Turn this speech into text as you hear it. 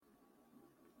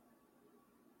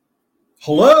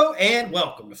Hello and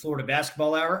welcome to Florida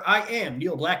Basketball Hour. I am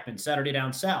Neil Blackman, Saturday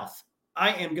Down South.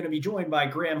 I am going to be joined by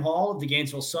Graham Hall of the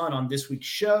Gainesville Sun on this week's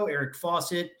show. Eric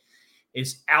Fawcett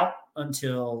is out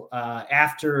until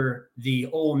after the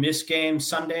Ole Miss game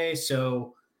Sunday,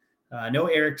 so no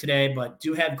Eric today, but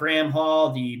do have Graham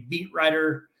Hall, the beat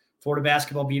writer, Florida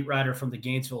basketball beat writer from the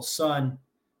Gainesville Sun.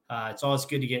 It's always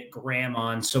good to get Graham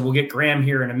on, so we'll get Graham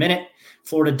here in a minute.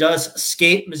 Florida does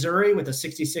escape Missouri with a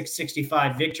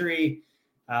 66-65 victory.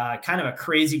 Kind of a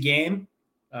crazy game.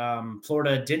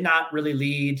 Florida did not really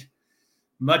lead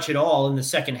much at all in the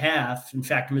second half. In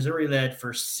fact, Missouri led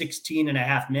for 16 and a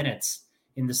half minutes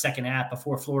in the second half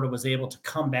before Florida was able to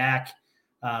come back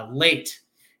late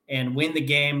and win the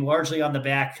game, largely on the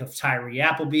back of Tyree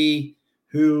Appleby,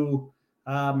 who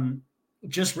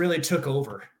just really took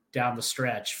over down the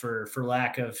stretch for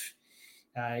lack of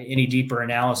any deeper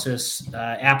analysis.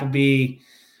 Appleby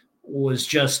was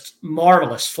just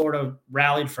marvelous. Florida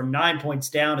rallied from 9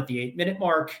 points down at the 8-minute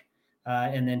mark.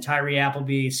 And then Tyree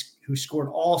Appleby, who scored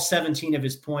all 17 of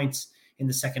his points in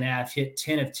the second half, hit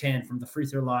 10 of 10 from the free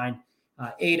throw line.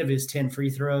 8 of his 10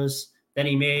 free throws that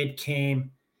he made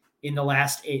came in the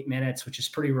last 8 minutes, which is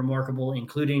pretty remarkable,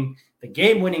 including the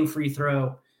game-winning free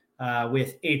throw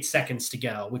with 8 seconds to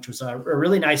go, which was a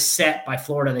really nice set by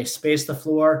Florida. They spaced the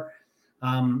floor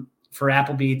for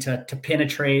Appleby to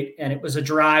penetrate, and it was a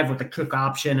drive with a cook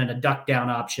option and a duck down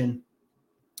option.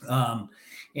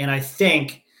 And I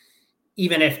think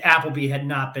even if Appleby had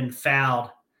not been fouled,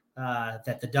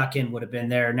 that the duck in would have been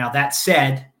there. Now, that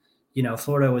said,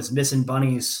 Florida was missing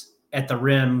bunnies at the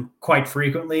rim quite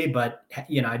frequently, but,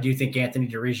 I do think Anthony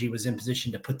DeRigi was in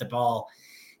position to put the ball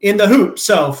in the hoop.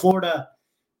 So Florida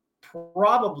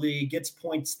probably gets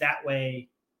points that way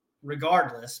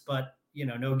regardless, but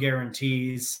no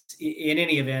guarantees. In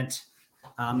any event,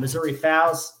 Missouri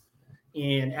fouls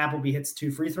and Appleby hits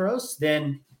 2 free throws.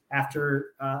 Then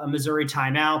after a Missouri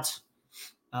timeout,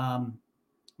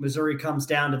 Missouri comes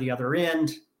down to the other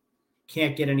end,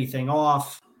 can't get anything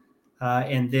off.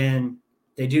 And then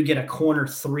they do get a corner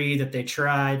 3 that they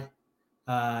tried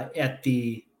at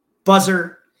the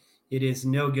buzzer. It is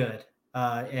no good.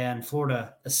 And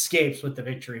Florida escapes with the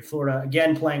victory. Florida,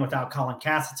 again, playing without Colin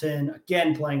Castleton,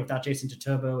 again, playing without Jason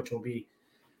Tatobo, which will be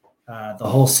the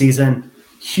whole season.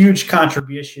 Huge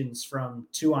contributions from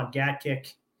Tuan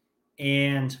Gatkick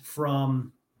and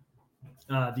from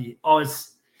the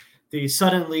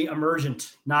suddenly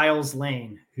emergent Niles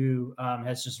Lane, who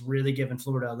has just really given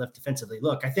Florida a lift defensively.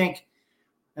 Look, I think,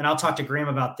 and I'll talk to Graham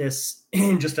about this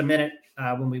in just a minute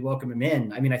when we welcome him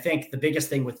in. I mean, I think the biggest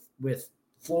thing with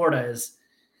Florida is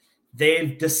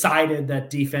they've decided that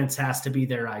defense has to be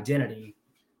their identity.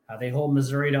 They hold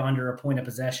Missouri to under a point of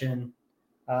possession,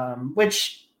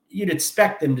 which you'd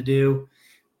expect them to do.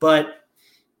 But,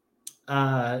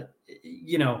 Florida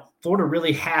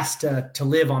really has to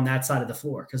live on that side of the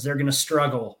floor because they're going to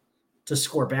struggle to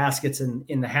score baskets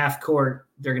in the half court.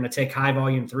 They're going to take high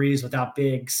volume threes without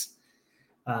bigs,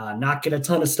 not get a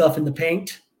ton of stuff in the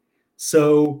paint.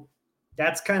 So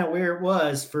that's kind of where it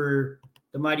was for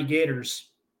the Mighty Gators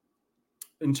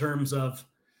in terms of,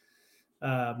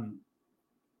 how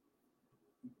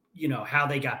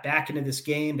they got back into this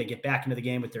game. They get back into the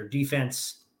game with their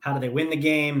defense. How do they win the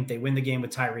game? They win the game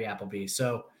with Tyree Appleby.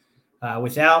 So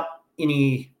without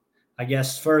any,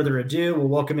 further ado, we'll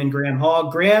welcome in Graham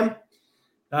Hall. Graham,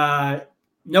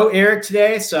 no Eric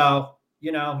today. So,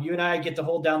 you and I get to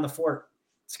hold down the fort.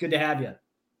 It's good to have you.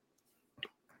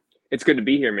 It's good to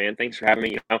be here, man. Thanks for having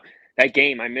me. That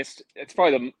game I missed, it's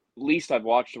probably the least I've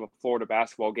watched of a Florida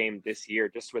basketball game this year,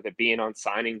 just with it being on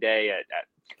signing day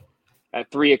at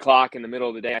 3:00 in the middle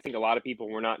of the day. I think a lot of people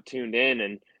were not tuned in.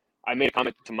 And I made a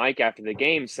comment to Mike after the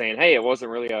game saying, hey, it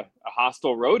wasn't really a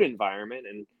hostile road environment.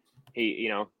 And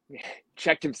he,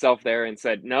 checked himself there and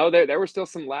said, no, there were still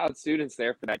some loud students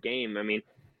there for that game. I mean,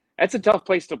 that's a tough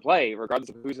place to play, regardless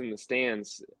of who's in the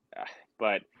stands.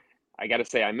 But I got to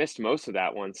say, I missed most of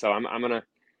that one. So I'm going to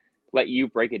let you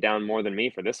break it down more than me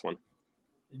for this one.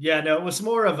 Yeah, no, it was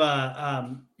more of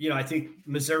a, I think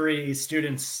Missouri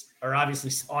students are obviously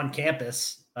on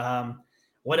campus.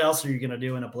 What else are you going to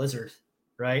do in a blizzard,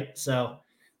 right? So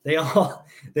they all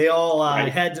right.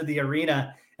 Head to the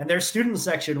arena, and their student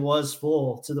section was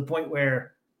full to the point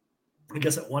where, I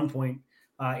guess at one point,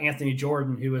 Anthony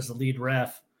Jordan, who was the lead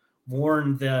ref,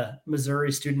 warned the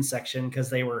Missouri student section because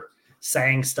they were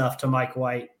saying stuff to Mike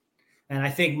White. And I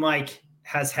think Mike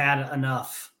has had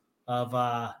enough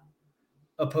of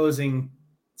opposing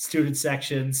student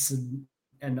sections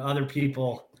and other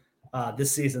people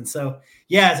this season. So,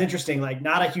 yeah, it's interesting. Like,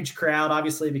 not a huge crowd,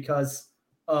 obviously, because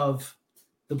of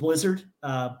the blizzard,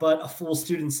 but a full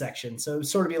student section. So it would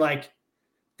sort of be like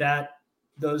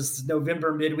those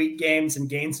November midweek games in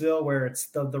Gainesville where it's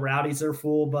the Rowdies are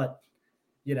full, but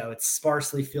it's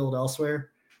sparsely filled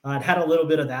elsewhere. It had a little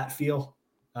bit of that feel,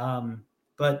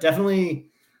 but definitely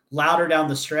louder down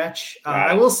the stretch.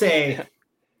 I will say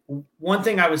one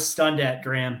thing I was stunned at,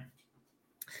 Graham,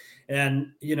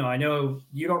 and I know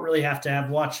you don't really have to have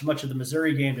watched much of the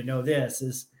Missouri game to know this,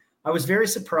 is I was very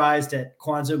surprised at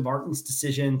Quanzo Martin's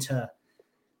decision to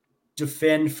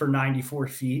defend for 94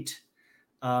 feet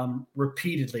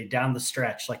repeatedly down the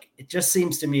stretch. Like, it just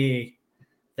seems to me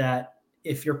that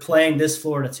if you're playing this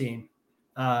Florida team,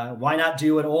 why not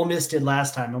do what Ole Miss did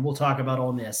last time? And we'll talk about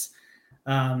Ole Miss,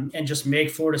 and just make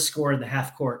Florida score in the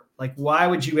half court. Like, why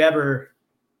would you ever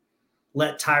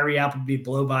let Tyree Appleby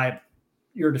blow by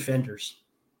your defenders?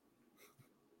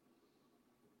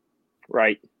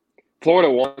 Right.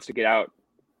 Florida wants to get out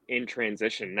in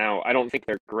transition. Now, I don't think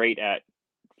they're great at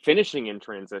finishing in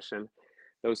transition.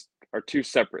 Those are two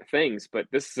separate things, but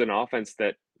this is an offense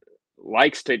that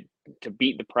likes to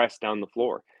beat the press down the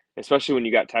floor, especially when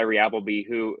you got Tyree Appleby,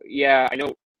 who, I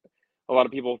know a lot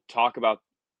of people talk about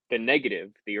the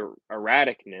negative, the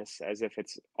erraticness, as if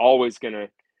it's always going to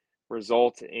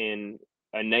result in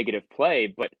a negative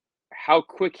play, but how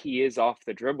quick he is off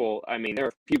the dribble. I mean, there are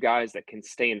a few guys that can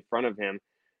stay in front of him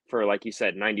for, like you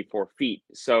said, 94 feet.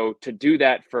 So to do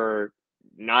that for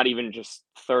not even just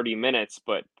 30 minutes,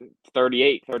 but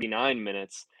 38, 39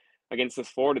 minutes against this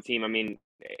Florida team, I mean,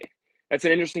 that's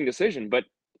an interesting decision. But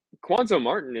Quanzo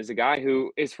Martin is a guy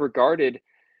who is regarded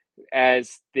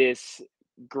as this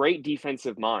great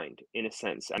defensive mind, in a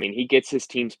sense. I mean, he gets his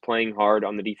teams playing hard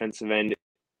on the defensive end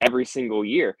every single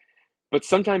year, but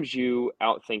sometimes you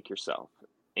outthink yourself,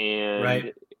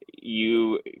 and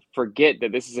you forget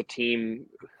that this is a team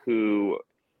who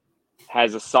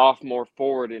has a sophomore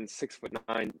forward in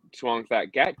 6'9" Tuong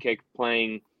That Gatkick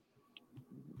playing,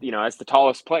 as the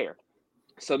tallest player.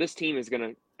 So this team is going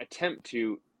to attempt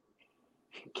to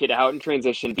get out in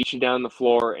transition, beat you down the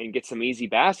floor, and get some easy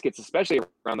baskets, especially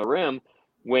around the rim,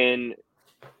 when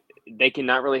they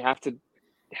cannot really have to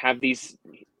have these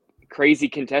crazy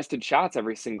contested shots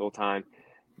every single time.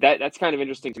 That's kind of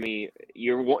interesting to me.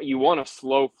 You want to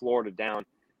slow Florida down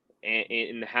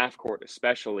in the half court,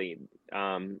 especially.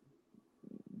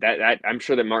 That I'm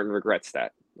sure that Martin regrets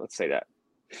that. Let's say that.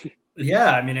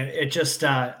 Yeah, I mean, it just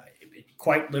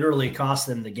quite literally cost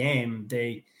them the game.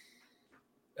 They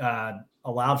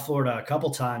allowed Florida a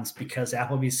couple times because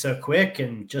Appleby's so quick,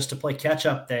 and just to play catch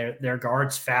up, their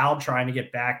guards fouled trying to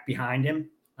get back behind him.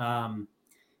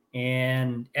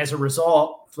 And as a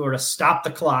result, Florida stopped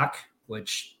the clock,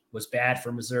 which was bad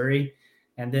for Missouri,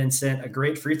 and then sent a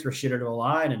great free throw shooter to the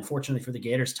line. And fortunately for the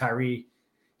Gators, Tyree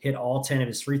hit all 10 of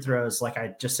his free throws. Like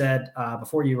I just said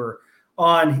before you were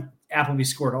on, Appleby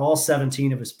scored all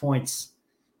 17 of his points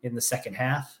in the second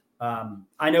half.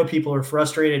 I know people are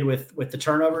frustrated with the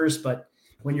turnovers, but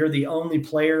when you're the only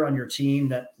player on your team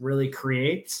that really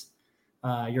creates,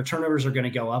 your turnovers are going to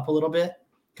go up a little bit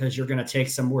because you're going to take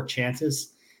some more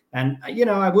chances. And,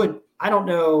 I don't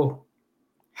know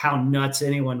how nuts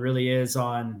anyone really is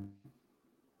on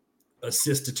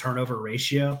assist to turnover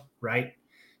ratio, right?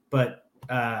 But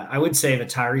I would say that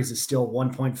Tyree's is still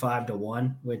 1.5 to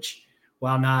 1, which,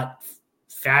 while not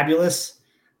fabulous,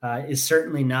 is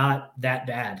certainly not that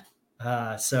bad.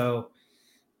 So,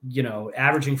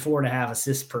 averaging 4.5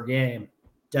 assists per game,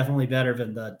 definitely better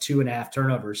than the 2.5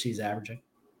 turnovers he's averaging.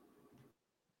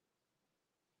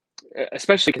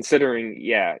 Especially considering,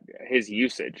 his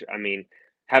usage. I mean,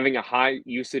 having a high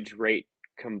usage rate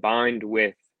combined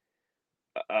with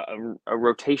a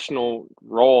rotational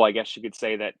role, I guess you could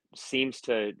say, that seems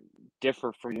to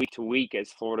differ from week to week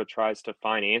as Florida tries to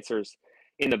find answers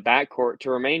in the backcourt,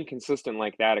 to remain consistent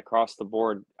like that across the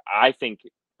board, I think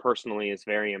personally is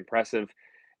very impressive.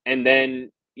 And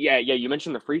then, you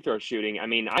mentioned the free throw shooting. I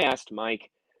mean, I asked Mike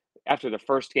after the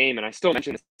first game, and I still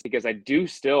mention this because I do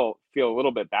still feel a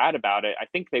little bit bad about it. I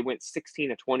think they went 16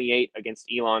 to 28 against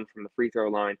Elon from the free throw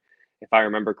line, if I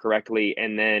remember correctly.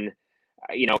 And then,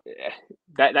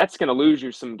 that's going to lose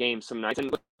you some games some nights.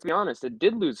 And let's be honest, it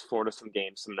did lose Florida some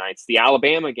games some nights. The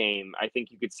Alabama game, I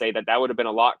think you could say that would have been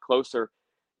a lot closer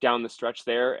down the stretch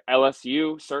there.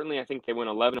 LSU, certainly, I think they went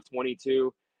 11 of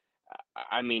 22.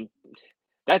 I mean,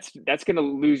 that's going to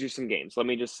lose you some games. Let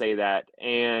me just say that.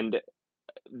 And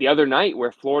the other night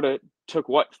where Florida took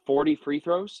 40 free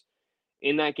throws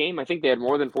in that game, I think they had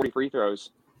more than 40 free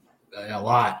throws. A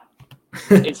lot.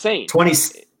 Insane.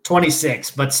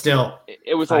 26, but still.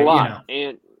 It was a lot.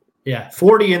 And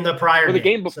 40 in the prior for the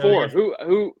game before.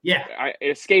 So it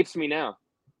escapes me now.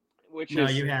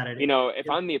 You had it. If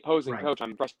I'm the opposing coach,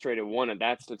 I'm frustrated, one, at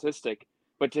that statistic,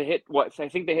 but to hit what I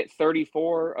think they hit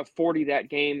 34 of 40 that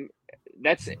game,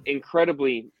 that's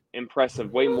incredibly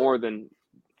impressive, way more than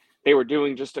they were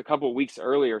doing just a couple of weeks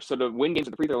earlier. So to win games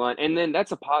at the free throw line, and then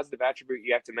that's a positive attribute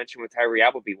you have to mention with Tyree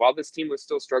Appleby. While this team was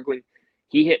still struggling,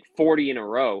 he hit 40 in a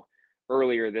row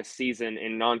earlier this season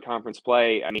in non-conference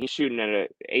play. I mean, he's shooting at an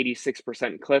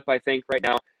 86% clip, I think, right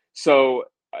now. So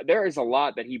there is a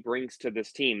lot that he brings to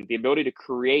this team. The ability to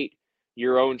create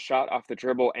your own shot off the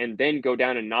dribble and then go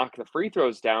down and knock the free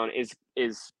throws down is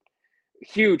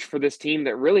huge for this team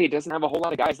that really doesn't have a whole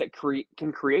lot of guys that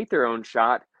can create their own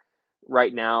shot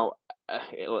right now.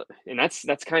 And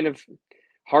that's kind of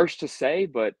harsh to say,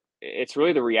 but it's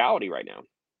really the reality right now.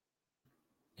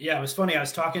 Yeah, it was funny. I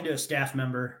was talking to a staff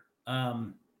member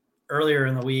earlier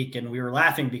in the week, and we were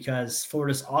laughing because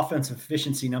Florida's offensive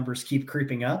efficiency numbers keep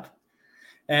creeping up.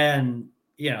 And,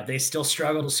 they still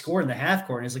struggle to score in the half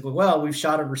court. And it's like, well, we've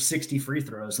shot over 60 free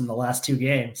throws in the last 2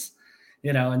 games,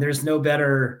 and there's no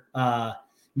better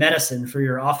medicine for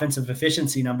your offensive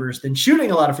efficiency numbers than shooting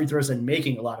a lot of free throws and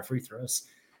making a lot of free throws.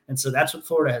 And so that's what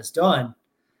Florida has done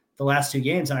the last 2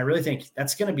 games. And I really think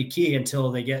that's going to be key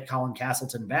until they get Colin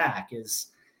Castleton back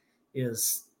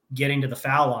is getting to the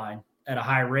foul line at a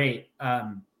high rate,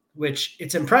 which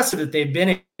it's impressive that they've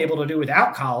been able to do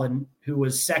without Colin, who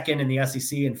was second in the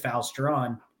SEC in fouls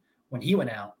drawn when he went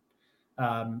out.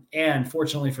 And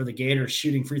fortunately for the Gators,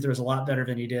 shooting free throws a lot better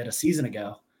than he did a season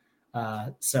ago.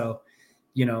 So,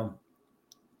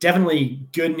 definitely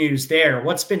good news there.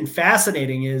 What's been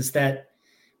fascinating is that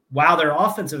while their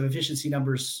offensive efficiency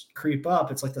numbers creep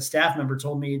up, it's like the staff member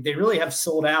told me they really have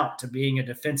sold out to being a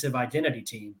defensive identity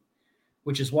team,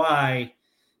 which is why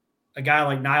a guy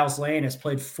like Niles Lane has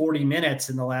played 40 minutes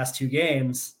in the last 2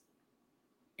 games,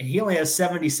 and he only has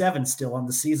 77 still on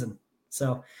the season.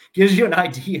 So gives you an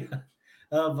idea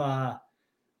of,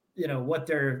 what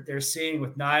they're seeing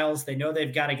with Niles. They know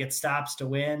they've got to get stops to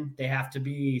win. They have to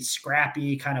be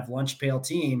scrappy, kind of lunch pail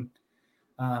team.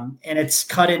 And it's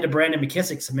cut into Brandon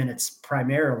McKissick's minutes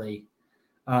primarily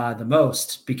the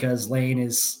most because Lane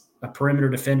is a perimeter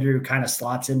defender who kind of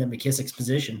slots into McKissick's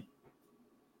position.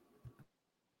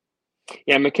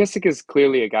 Yeah, McKissick is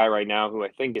clearly a guy right now who I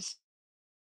think is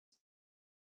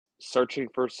searching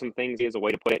for some things, he has a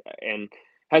way to put it, and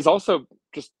has also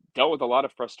just dealt with a lot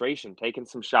of frustration, taken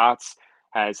some shots,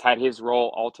 has had his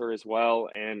role alter as well.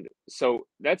 And so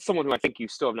that's someone who I think you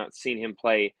still have not seen him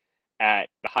play at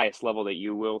the highest level that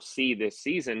you will see this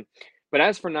season. But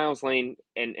as for Niles Lane,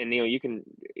 and Neil, you can,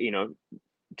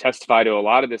 testify to a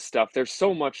lot of this stuff. There's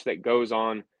so much that goes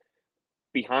on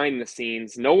behind the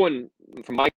scenes. No one,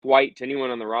 from Mike White to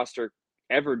anyone on the roster,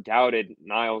 ever doubted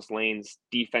Niles Lane's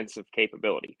defensive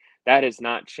capability. That has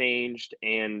not changed.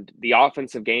 And the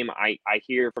offensive game, I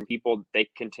hear from people, they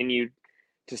continue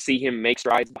to see him make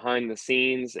strides behind the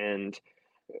scenes, and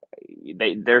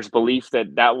there's belief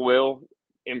that will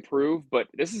improve. But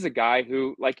this is a guy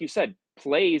who, like you said,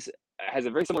 has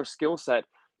a very similar skill set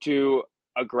to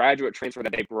a graduate transfer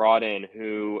that they brought in,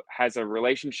 who has a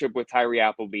relationship with Tyree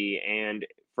Appleby, and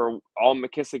for all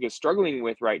McKissick is struggling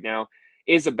with right now,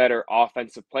 is a better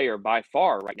offensive player by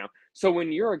far right now. So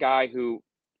when you're a guy who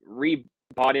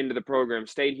bought into the program,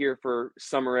 stayed here for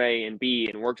summer A and B,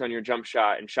 and worked on your jump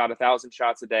shot and shot 1,000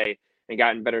 shots a day and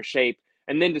got in better shape,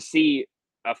 and then to see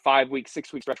a 5-week,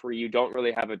 6-week stretch where you don't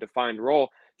really have a defined role,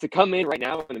 to come in right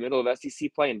now in the middle of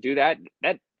SEC play and do that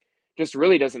just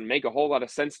really doesn't make a whole lot of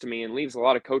sense to me, and leaves a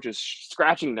lot of coaches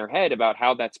scratching their head about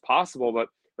how that's possible. But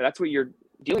that's what you're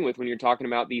dealing with when you're talking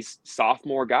about these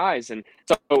sophomore guys. And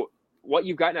so what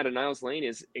you've gotten out of Niles Lane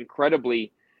is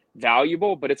incredibly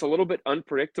valuable, but it's a little bit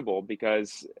unpredictable,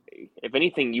 because if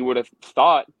anything, you would have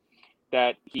thought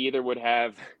that he either would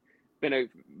have been a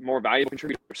more valuable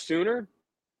contributor sooner,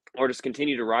 or just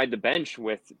continue to ride the bench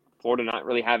with Florida not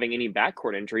really having any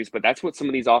backcourt injuries. But that's what some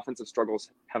of these offensive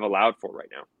struggles have allowed for right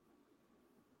now.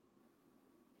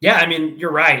 Yeah, I mean,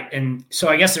 you're right. And so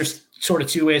I guess there's sort of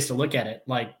 2 ways to look at it.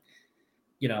 Like,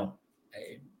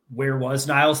 where was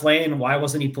Niles Lane? Why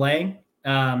wasn't he playing?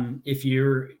 If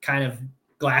you're kind of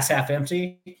glass half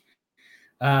empty,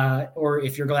 or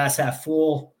if you're glass half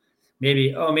full,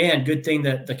 maybe, oh man, good thing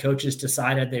that the coaches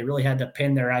decided they really had to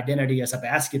pin their identity as a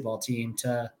basketball team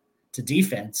to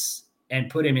defense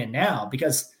and put him in now.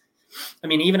 Because, I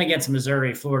mean, even against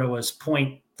Missouri, Florida was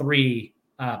 0.3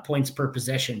 points per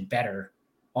possession better.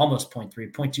 Almost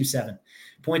 0.3, 0.27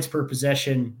 points per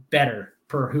possession better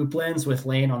per hoop lens with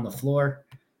Lane on the floor.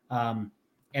 And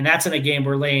that's in a game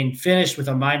where Lane finished with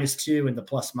a -2 in the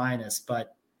plus minus,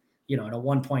 but, in a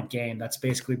 1-point game, that's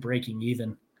basically breaking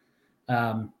even.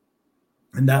 And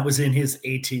that was in his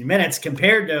 18 minutes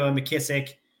compared to a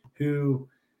McKissick who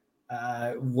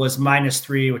was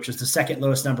 -3, which was the second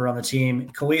lowest number on the team.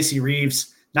 Kowacie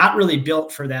Reeves, not really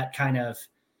built for that kind of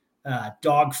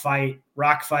dog fight,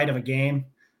 rock fight of a game.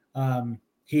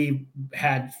 He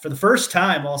had, for the first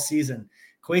time all season,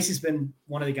 Kowacie's been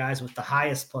one of the guys with the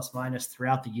highest plus-minus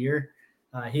throughout the year.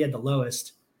 He had the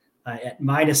lowest at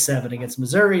 -7 against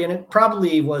Missouri, and it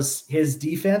probably was his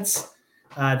defense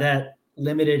that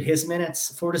limited his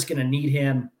minutes. Florida's going to need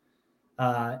him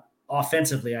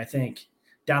offensively, I think,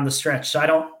 down the stretch. So I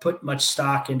don't put much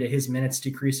stock into his minutes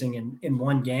decreasing in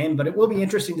one game, but it will be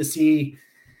interesting to see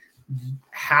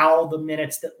how the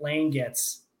minutes that Lane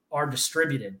gets are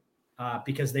distributed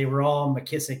because they were all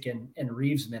McKissick and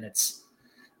Reeves minutes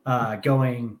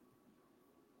going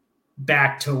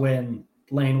back to when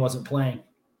Lane wasn't playing.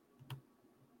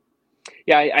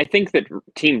 Yeah, I think that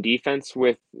team defense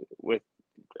with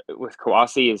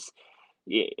Kowacie is,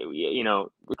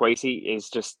 with Kowacie is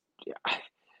just,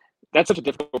 that's such a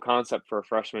difficult concept for a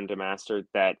freshman to master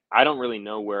that I don't really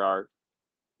know where our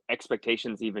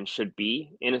expectations even should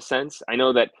be, in a sense. I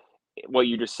know that what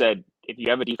you just said, if you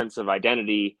have a defensive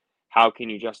identity, how can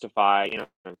you justify,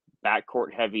 a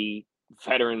backcourt heavy,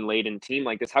 veteran laden team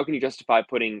like this? How can you justify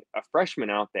putting a freshman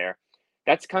out there?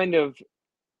 That's kind of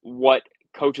what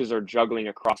coaches are juggling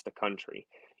across the country.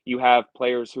 You have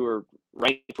players who are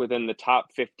ranked within the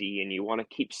top 50, and you want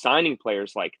to keep signing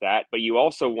players like that, but you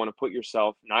also want to put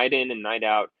yourself night in and night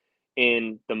out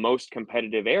in the most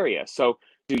competitive area. So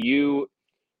do you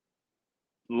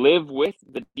live with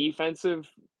the defensive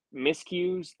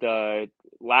miscues, the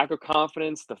lack of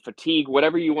confidence, the fatigue,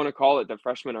 whatever you want to call it, the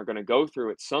freshmen are going to go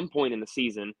through at some point in the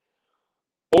season?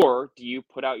 Or do you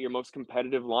put out your most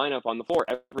competitive lineup on the floor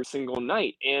every single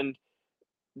night? And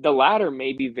the latter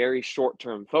may be very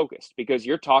short-term focused because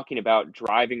you're talking about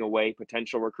driving away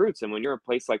potential recruits. And when you're a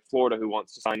place like Florida who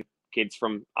wants to sign kids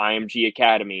from IMG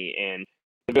Academy and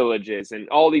the Villages and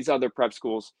all these other prep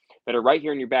schools that are right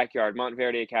here in your backyard,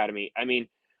 Montverde Academy, I mean,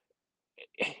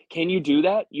 can you do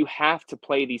that? You have to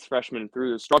play these freshmen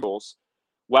through the struggles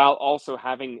while also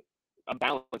having a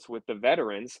balance with the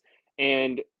veterans.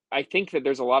 And I think that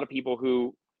there's a lot of people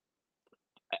who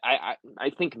I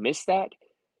think miss that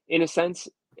in a sense.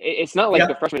 It's not like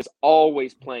the freshman is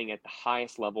always playing at the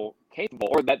highest level capable,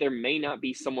 or that there may not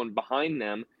be someone behind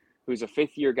them who's a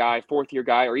fifth-year guy, fourth-year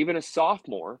guy, or even a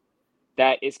sophomore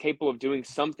that is capable of doing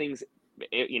some things,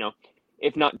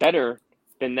 if not better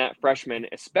than that freshman,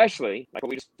 especially like what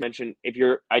we just mentioned, if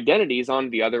your identity is on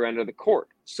the other end of the court.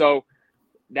 So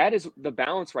that is the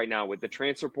balance right now with the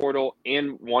transfer portal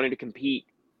and wanting to compete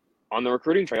on the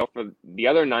recruiting trail for the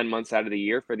other 9 months out of the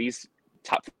year for these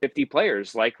top 50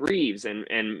 players like Reeves and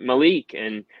Malik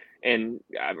and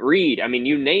Reed. I mean,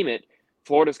 you name it,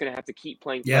 Florida's going to have to keep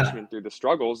playing freshmen through the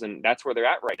struggles, and that's where they're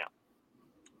at right now.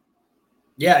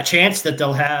 Yeah, a chance that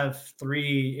they'll have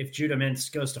three, if Judah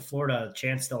Mintz goes to Florida, a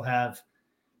chance they'll have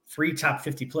 3 top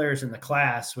 50 players in the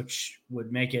class, which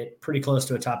would make it pretty close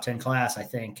to a top 10 class, I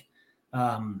think.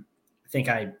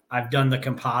 I've done the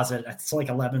composite. It's like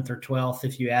 11th or 12th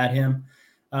if you add him.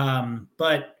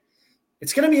 But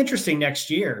it's going to be interesting next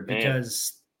year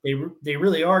because they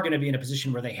really are going to be in a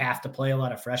position where they have to play a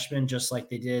lot of freshmen, just like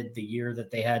they did the year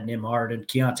that they had Nembhard and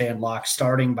Keontae and Locke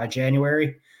starting by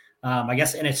January. I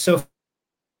guess, and it's so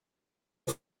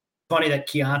funny that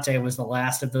Keontae was the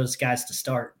last of those guys to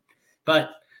start.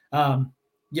 But, I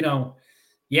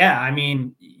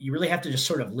mean, you really have to just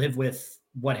sort of live with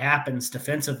what happens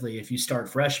defensively if you start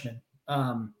freshmen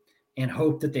and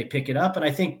hope that they pick it up. And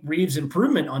I think Reeves'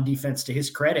 improvement on defense, to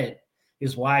his credit,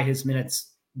 is why his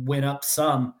minutes went up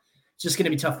some. It's just going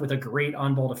to be tough with a great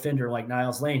on-ball defender like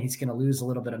Niles Lane. He's going to lose a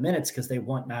little bit of minutes because they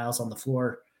want Niles on the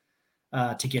floor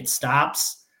to get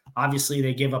stops. Obviously,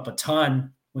 they give up a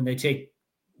ton when they take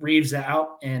Reeves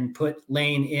out and put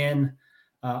Lane in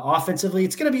offensively.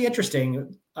 It's going to be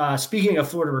interesting. Speaking of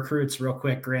Florida recruits, real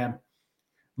quick, Graham,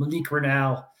 Malik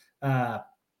Reneau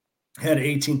had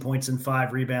 18 points and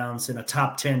 5 rebounds in a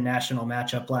top 10 national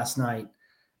matchup last night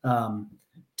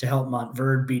to help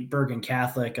Montverde beat Bergen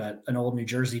Catholic, an old New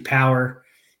Jersey power.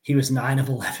 He was 9 of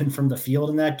 11 from the field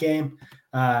in that game.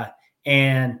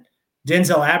 And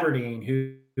Denzel Aberdeen,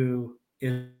 who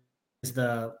is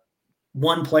the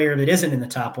one player that isn't in the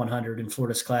top 100 in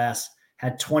Florida's class,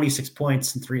 had 26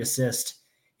 points and 3 assists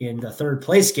in the third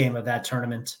place game of that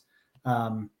tournament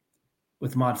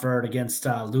with Montverde against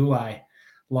Luai,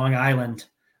 Long Island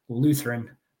Lutheran,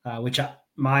 which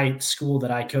my school that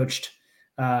I coached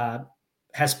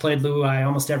has played Luai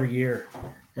almost every year.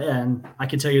 And I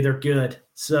can tell you they're good.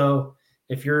 So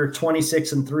if you're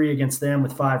 26 and 3 against them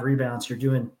with 5 rebounds, you're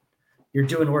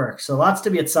doing work. So lots to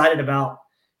be excited about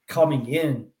coming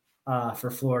in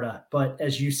for Florida. But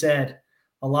as you said,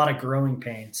 a lot of growing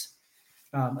pains.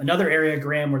 Another area,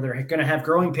 Graham, where they're going to have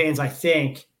growing pains, I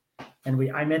think,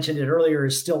 and I mentioned it earlier,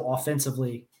 is still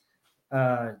offensively.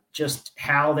 Just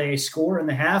how they score in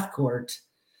the half court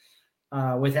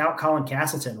without Colin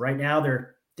Castleton. Right now,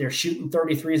 they're shooting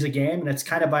 33s a game, and it's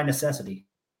kind of by necessity.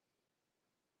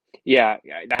 Yeah,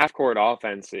 the half court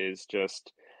offense is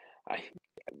just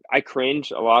I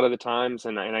cringe a lot of the times,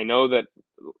 and I know that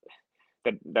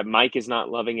Mike is not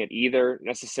loving it either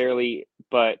necessarily,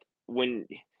 but when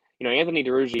Anthony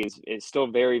Duruji is still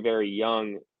very, very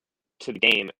young to the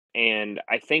game, and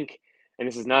I think, and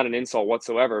this is not an insult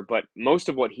whatsoever, but most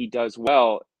of what he does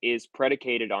well is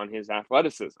predicated on his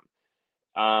athleticism.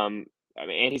 And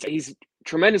he's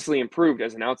tremendously improved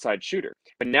as an outside shooter.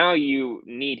 But now you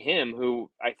need him, who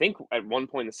I think at one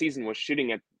point in the season was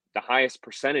shooting at the highest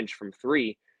percentage from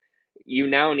three. You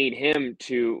now need him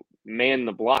to man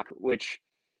the block, which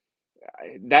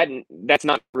that's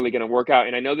not really going to work out.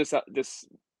 And I know this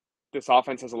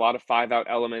offense has a lot of 5-out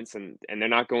elements, and they're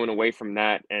not going away from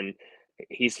that. And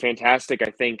he's fantastic,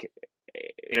 I think,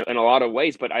 in a lot of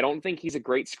ways. But I don't think he's a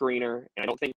great screener, and I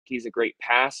don't think he's a great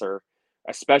passer,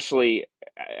 especially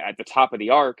at the top of the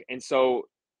arc. And so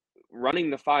running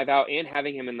the 5-out and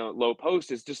having him in the low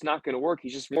post is just not going to work.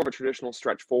 He's just more of a traditional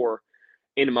stretch four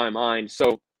in my mind.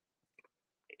 So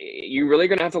you're really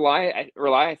going to have to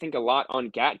rely, I think, a lot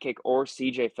on Gatkick or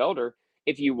CJ Felder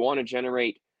if you want to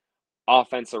generate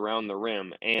offense around the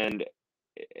rim. And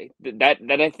that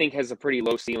I think has a pretty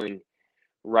low ceiling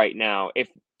right now. If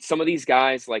some of these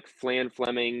guys like Flan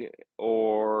Fleming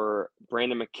or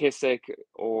Brandon McKissick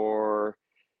or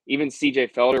even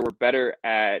CJ Felder were better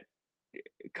at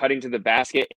cutting to the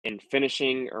basket and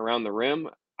finishing around the rim,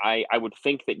 I would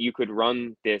think that you could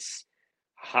run this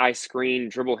high screen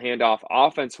dribble handoff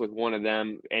offense with one of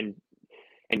them and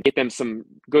get them some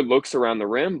good looks around the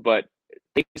rim, but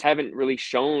they just haven't really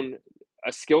shown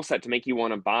a skill set to make you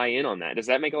want to buy in on that. Does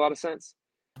that make a lot of sense?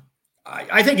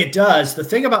 I think it does. The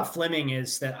thing about Fleming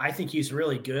is that I think he's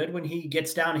really good when he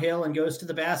gets downhill and goes to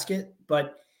the basket,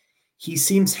 but he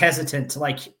seems hesitant.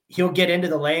 Like he'll get into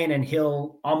the lane and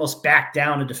he'll almost back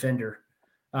down a defender,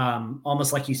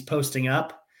 almost like he's posting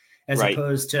up as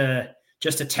opposed to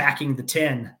just attacking the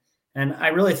 10. And I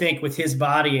really think with his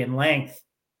body and length,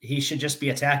 he should just be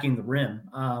attacking the rim.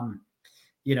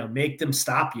 Make them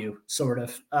stop you, sort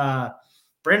of.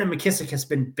 Brandon McKissick has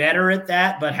been better at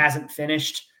that, but hasn't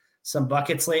finished some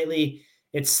buckets lately.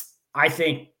 It's, I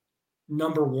think,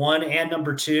 number one and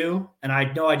number two. And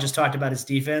I know I just talked about his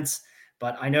defense,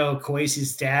 but I know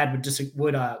Kwesi's dad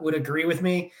would agree with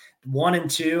me. 1 and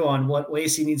 2 on what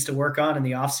Kwesi needs to work on in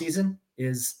the offseason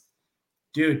is,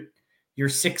 dude, you're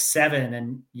 6'7"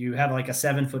 and you have like a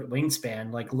 7-foot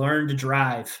wingspan. Like, learn to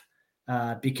drive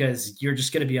because you're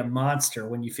just going to be a monster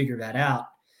when you figure that out.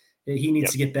 He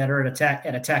needs to get better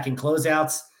at attacking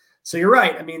closeouts. So you're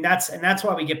right. I mean, that's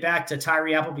why we get back to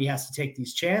Tyree Appleby has to take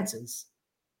these chances,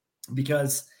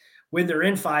 because when they're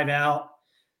in 5-out,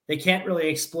 they can't really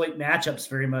exploit matchups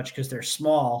very much because they're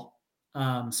small.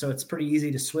 So it's pretty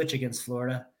easy to switch against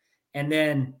Florida. And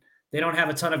then they don't have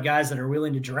a ton of guys that are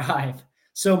willing to drive.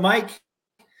 So Mike,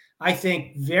 I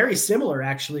think very similar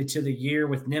actually to the year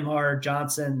with Nembhard,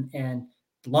 Johnson, and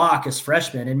Locke as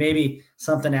freshmen. And maybe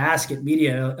something to ask at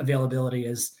media availability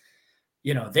is,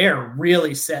 they're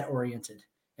really set oriented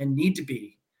and need to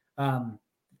be.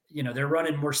 They're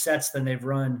running more sets than they've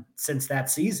run since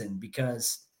that season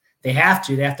because they have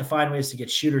to find ways to get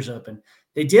shooters open.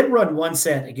 They did run one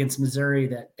set against Missouri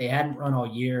that they hadn't run all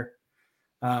year.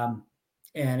 And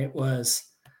it was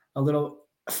a little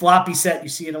floppy set. You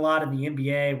see it a lot in the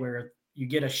NBA where you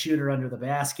get a shooter under the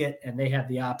basket and they have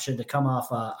the option to come off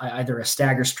either a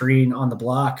stagger screen on the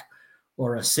block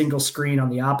or a single screen on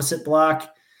the opposite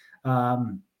block.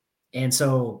 And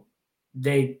so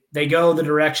they go the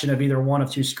direction of either one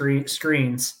of two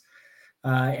screens.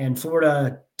 And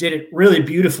Florida did it really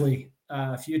beautifully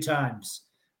a few times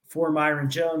for Myron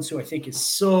Jones, who I think is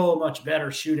so much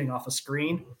better shooting off a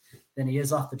screen than he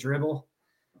is off the dribble.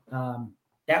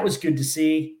 That was good to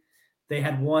see. They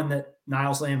had one that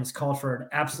Niles Lamb was called for an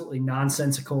absolutely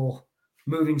nonsensical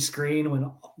moving screen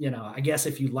when, I guess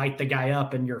if you light the guy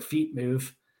up and your feet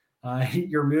move,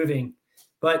 you're moving.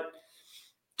 But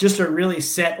just a really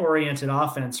set-oriented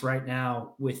offense right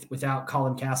now without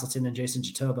Colin Castleton and Jason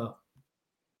Jitoboh.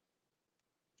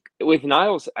 With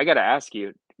Niles, I got to ask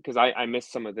you, because I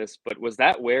missed some of this, but was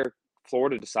that where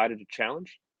Florida decided to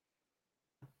challenge?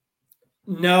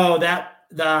 No,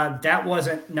 that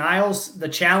wasn't Niles. The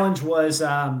challenge was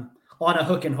on a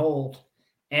hook and hold,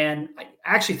 and I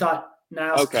actually thought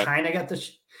Niles kind of got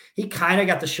he kind of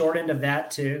got the short end of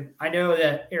that too. I know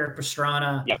that Eric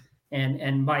Pastrana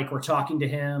and Mike were talking to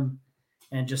him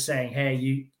and just saying, hey,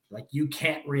 you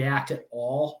can't react at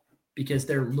all because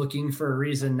they're looking for a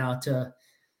reason not to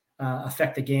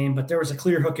affect the game. But there was a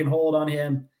clear hook and hold on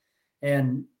him,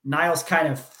 and Niles kind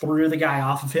of threw the guy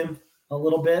off of him a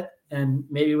little bit and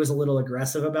maybe was a little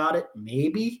aggressive about it,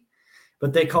 maybe.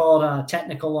 But they called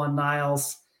technical on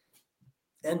Niles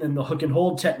and then the hook and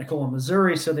hold technical on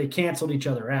Missouri, so they canceled each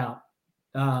other out.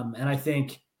 And I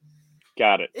think,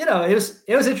 got it. It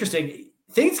was interesting.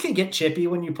 Things can get chippy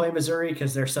when you play Missouri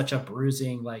because they're such a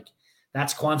bruising, like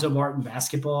that's Quanzo Martin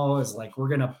basketball is like, we're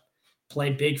going to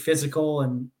play big physical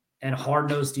and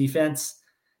hard-nosed defense,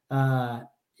 but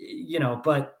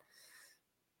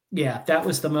yeah, that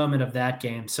was the moment of that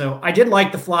game. So I did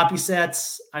like the floppy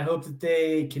sets. I hope that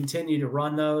they continue to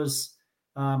run those.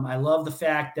 I love the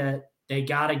fact that they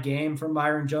got a game from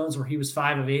Myron Jones where he was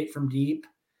 5 of 8 from deep.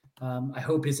 I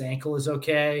hope his ankle is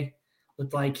okay.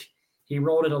 Looked like he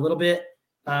rolled it a little bit.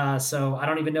 So I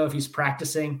don't even know if he's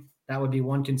practicing. That would be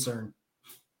one concern.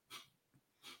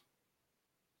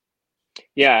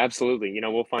 Yeah, absolutely.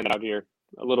 We'll find out here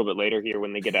a little bit later here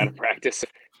when they get out of practice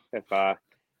if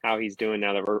how he's doing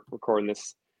now that we're recording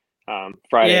this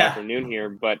Friday afternoon here.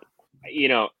 But,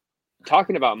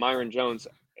 talking about Myron Jones,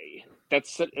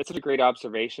 it's such a great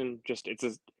observation.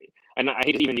 And I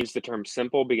hate to even use the term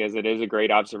simple because it is a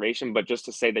great observation, but just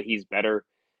to say that he's better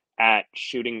at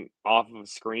shooting off of a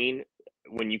screen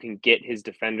when you can get his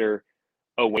defender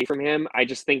away from him. I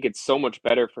just think it's so much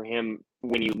better for him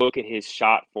when you look at his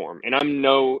shot form. And I'm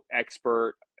no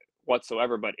expert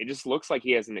whatsoever, but it just looks like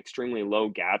he has an extremely low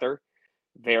gather,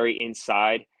 very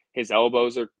inside. His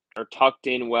elbows are tucked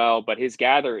in well, but his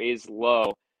gather is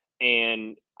low.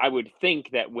 And I would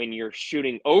think that when you're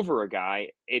shooting over a guy,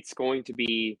 it's going to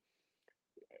be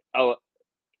a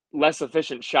less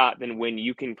efficient shot than when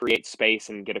you can create space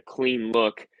and get a clean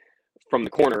look from the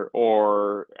corner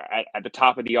or at the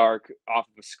top of the arc off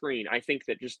of a screen. I think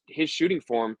that just his shooting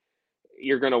form,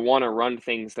 you're going to want to run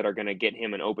things that are going to get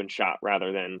him an open shot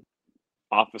rather than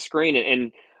off the screen.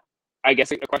 And I guess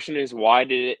the question is, why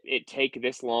did it take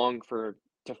this long to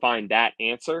find that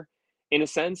answer in a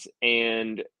sense?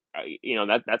 And,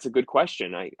 that's a good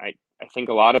question. I think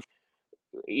a lot of,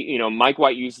 Mike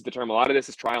White uses the term, a lot of this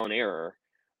is trial and error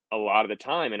a lot of the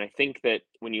time. And I think that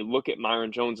when you look at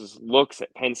Myron Jones's looks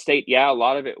at Penn State, a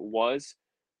lot of it was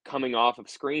coming off of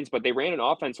screens, but they ran an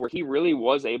offense where he really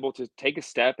was able to take a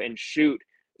step and shoot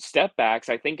step backs,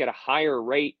 I think, at a higher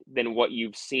rate than what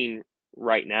you've seen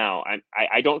right now.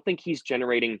 I don't think he's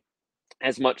generating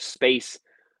as much space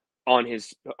on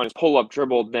his pull-up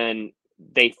dribble than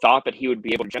they thought that he would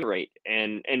be able to generate.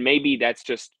 And maybe that's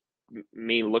just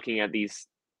me looking at these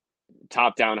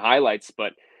top-down highlights,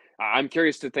 but I'm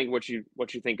curious to think what you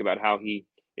think about how he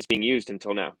is being used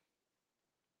until now.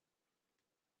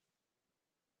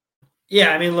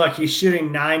 Yeah, I mean, look, he's shooting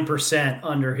 9%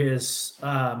 under his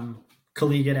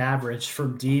collegiate average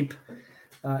from deep.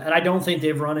 And I don't think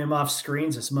they've run him off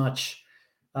screens as much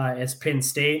as Penn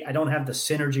State. I don't have the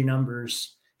synergy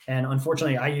numbers. And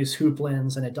unfortunately, I use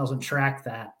Hooplens and it doesn't track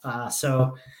that.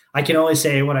 So I can only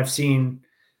say what I've seen,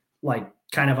 like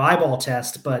kind of eyeball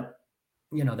test, but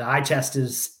the eye test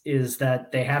is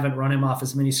that they haven't run him off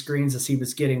as many screens as he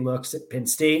was getting looks at Penn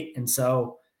State. And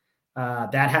so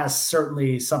that has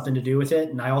certainly something to do with it.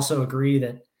 And I also agree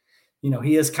that,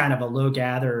 he is kind of a low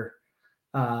gather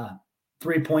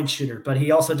 3-point shooter, but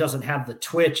he also doesn't have the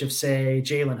twitch of, say,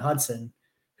 Jalen Hudson,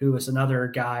 who is another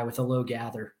guy with a low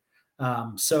gather.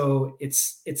 So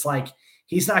it's like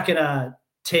he's not going to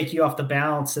take you off the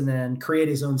bounce and then create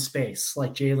his own space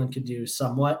like Jalen could do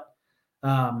somewhat.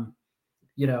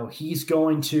 He's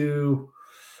going to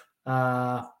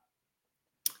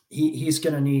he's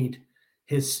going to need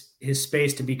his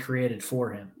space to be created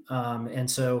for him. And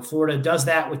so Florida does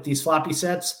that with these floppy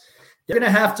sets. They're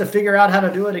going to have to figure out how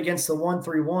to do it against the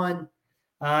 1-3-1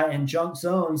 and junk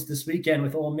zones this weekend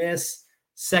with Ole Miss.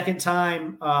 Second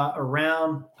time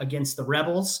around against the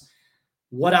Rebels.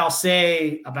 What I'll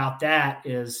say about that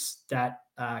is that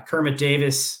Kermit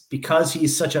Davis, because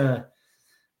he's such a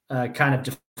kind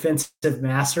of defensive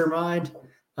mastermind,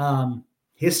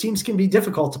 his teams can be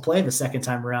difficult to play the second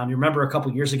time around. You remember a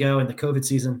couple years ago in the COVID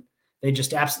season, they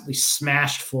just absolutely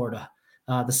smashed Florida.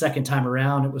 The second time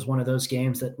around, it was one of those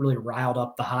games that really riled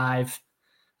up the Hive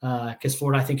because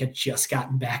Florida, I think, had just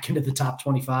gotten back into the top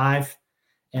 25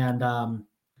 and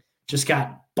just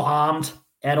got bombed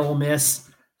at Ole Miss.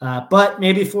 But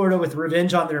maybe Florida, with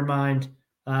revenge on their mind,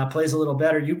 plays a little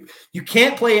better. You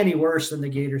can't play any worse than the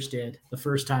Gators did the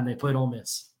first time they played Ole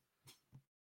Miss.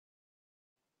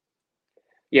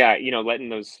 Yeah, letting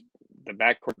the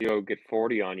backcourt duo get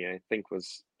 40 on you, I think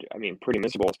was, pretty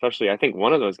miserable. Especially, I think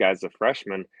one of those guys, a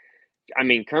freshman.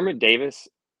 Kermit Davis.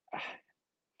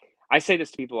 I say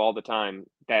this to people all the time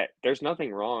that there's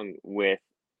nothing wrong with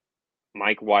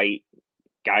Mike White,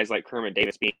 guys like Kermit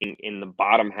Davis being in the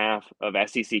bottom half of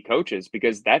SEC coaches,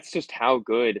 because that's just how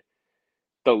good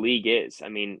the league is.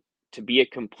 To be a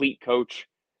complete coach,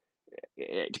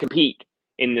 to compete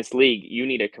in this league, you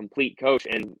need a complete coach,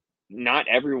 and not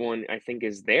everyone, I think,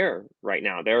 is there right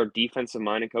now. There are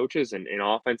defensive-minded coaches and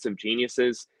offensive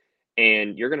geniuses,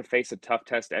 and you're going to face a tough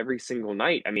test every single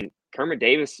night. Kermit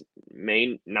Davis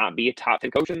may not be a top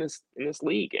 10 coach in this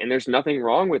league, and there's nothing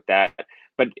wrong with that.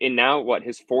 But in now,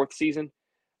 his fourth season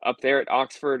up there at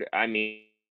Oxford,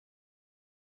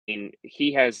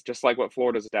 he has, just like what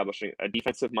Florida's establishing, a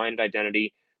defensive-minded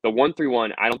identity. The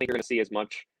 1-3-1, I don't think you're going to see as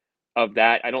much of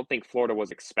that. I don't think Florida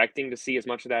was expecting to see as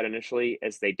much of that initially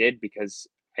as they did, because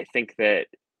I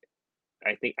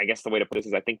guess the way to put this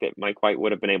is I think that Mike White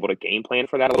would have been able to game plan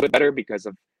for that a little bit better because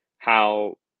of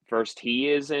how versed he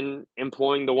is in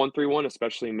employing the 1-3-1,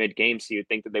 especially mid-game. So you'd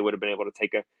think that they would have been able to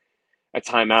take a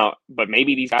timeout. But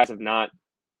maybe these guys have not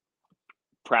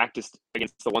practiced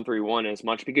against the 1-3-1 as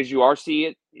much, because you're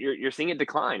seeing it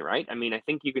decline, right? I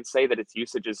think you could say that its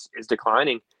usage is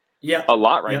declining a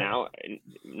lot right now.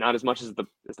 Not as much as the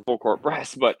full court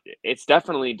press, but it's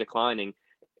definitely declining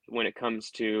when it comes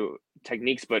to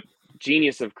techniques. But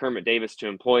genius of Kermit Davis to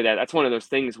employ that. That's one of those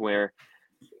things where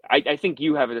I think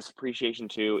you have this appreciation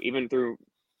too, even through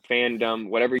fandom,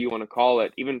 whatever you want to call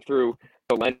it, even through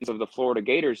the lens of the Florida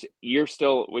Gators, you're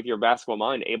still, with your basketball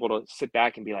mind, able to sit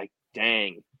back and be like,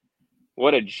 dang,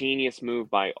 what a genius move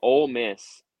by Ole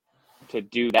Miss to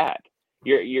do that.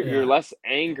 You're less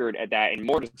angered at that and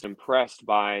more just impressed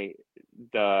by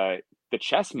the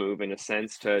chess move, in a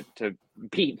sense, to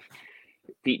beat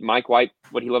Mike White,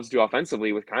 what he loves to do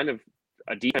offensively, with kind of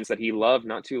a defense that he loved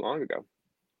not too long ago.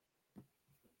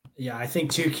 Yeah, I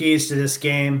think two keys to this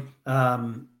game,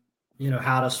 how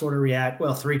to sort of react.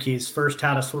 Well, three keys. First,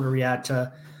 how to sort of react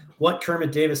to what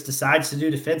Kermit Davis decides to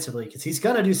do defensively, because he's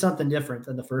going to do something different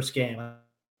than the first game.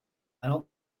 I don't.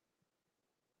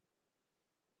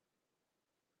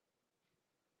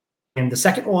 And the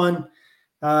second one,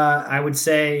 I would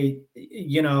say,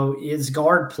 is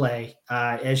guard play.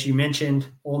 As you mentioned,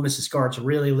 Ole Miss's guards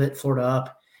really lit Florida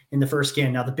up in the first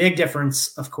game. Now, the big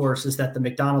difference, of course, is that the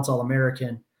McDonald's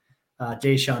All-American,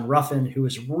 Daeshun Ruffin, who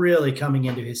is really coming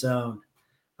into his own,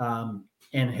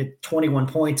 and hit 21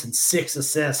 points and 6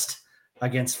 assists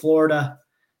against Florida,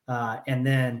 and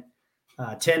then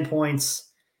 10 points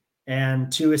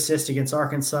and 2 assists against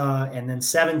Arkansas, and then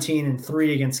 17 and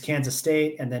 3 against Kansas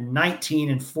State, and then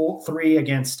 19 and 3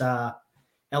 against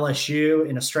LSU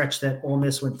in a stretch that Ole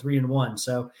Miss went 3-1.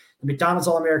 So the McDonald's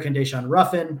All-American Daeshun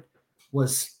Ruffin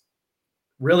was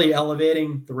really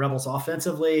elevating the Rebels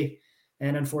offensively,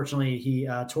 and unfortunately he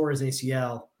tore his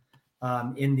ACL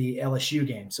in the LSU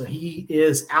game. So he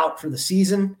is out for the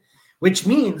season, which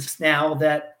means now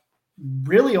that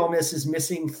really Ole Miss is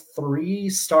missing 3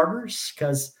 starters,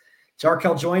 because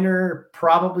Jarkel Joyner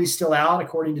probably still out,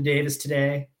 according to Davis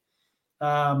today.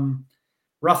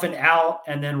 Ruffin out,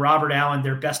 and then Robert Allen,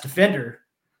 their best defender,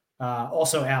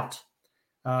 also out.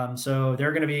 So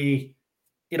they're going to be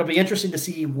 – it'll be interesting to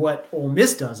see what Ole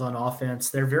Miss does on offense.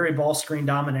 They're very ball screen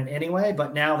dominant anyway,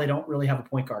 but now they don't really have a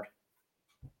point guard.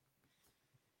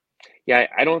 Yeah,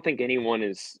 I don't think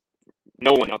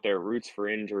no one out there roots for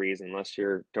injuries unless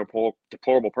you're a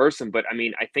deplorable person. But,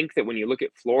 I think that when you look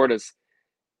at Florida's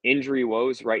injury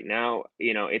woes right now,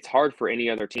 it's hard for any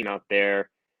other team out there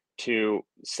to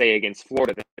say against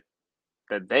Florida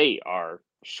that they are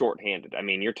shorthanded.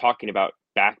 You're talking about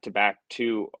back-to-back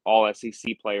 2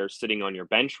 all-SEC players sitting on your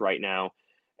bench right now,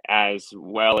 as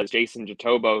well as Jason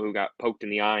Jatobo, who got poked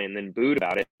in the eye and then booed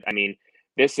about it.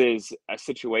 This is a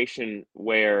situation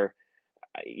where,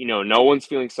 no one's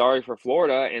feeling sorry for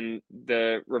Florida, and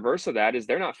the reverse of that is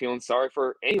they're not feeling sorry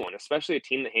for anyone, especially a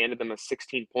team that handed them a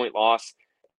 16-point loss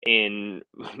in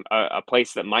a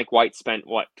place that Mike White spent,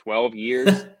 12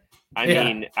 years?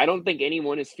 I don't think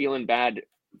anyone is feeling bad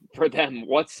for them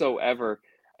whatsoever,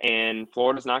 and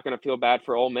Florida's not going to feel bad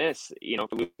for Ole Miss,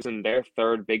 for losing their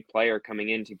 3rd big player coming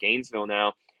into Gainesville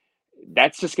now.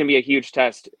 That's just going to be a huge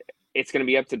test. It's going to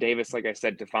be up to Davis, like I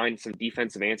said, to find some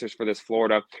defensive answers for this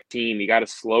Florida team. You got to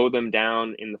slow them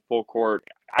down in the full court.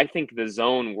 I think the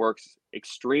zone works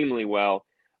extremely well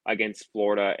against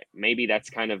Florida. Maybe that's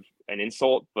kind of an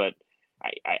insult, but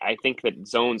I think that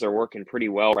zones are working pretty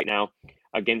well right now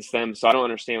against them. So I don't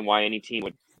understand why any team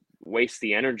would waste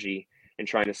the energy in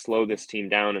trying to slow this team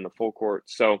down in the full court.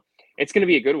 So it's going to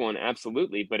be a good one,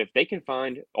 absolutely. But if they can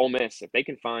find Ole Miss, if they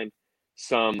can find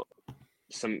some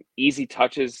easy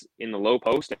touches in the low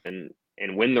post and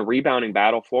win the rebounding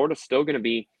battle, Florida's still going to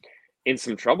be in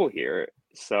some trouble here.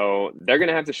 So they're going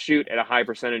to have to shoot at a high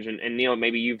percentage. And Neil,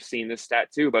 maybe you've seen this stat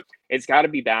too, but it's got to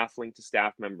be baffling to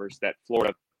staff members that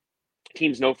Florida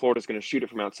teams know Florida's going to shoot it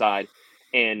from outside,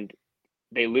 and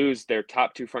they lose their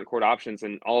top two front court options,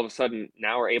 and all of a sudden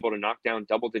now are able to knock down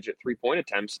double-digit three-point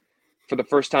attempts for the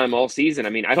first time all season. I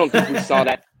mean, I don't think we saw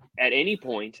that at any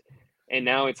point, and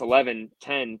now it's 11,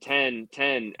 10, 10,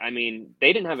 10. I mean,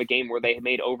 they didn't have a game where they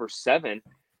made over 7,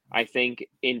 I think,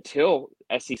 until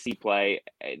SEC play.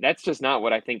 That's just not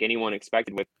what I think anyone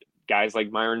expected with guys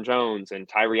like Myron Jones and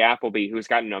Tyree Appleby, who's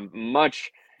gotten a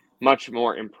much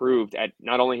more improved at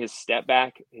not only his step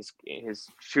back, his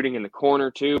shooting in the corner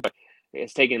too, but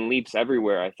it's taken leaps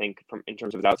everywhere, I think, in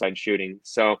terms of his outside shooting.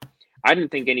 So I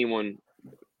didn't think anyone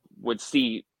would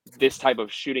see this type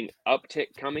of shooting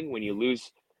uptick coming when you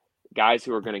lose guys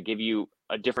who are going to give you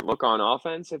a different look on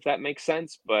offense, if that makes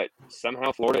sense. But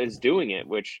somehow Florida is doing it,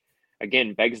 which,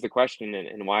 again, begs the question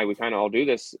and why we kind of all do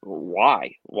this.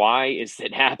 Why? Why is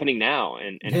it happening now?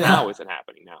 And how is it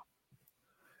happening now?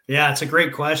 Yeah, it's a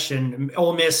great question.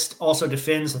 Ole Miss also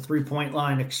defends the three-point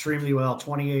line extremely well,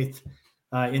 28th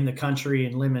in the country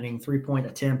in limiting three-point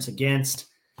attempts against.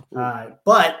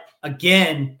 But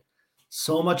again,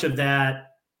 so much of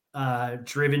that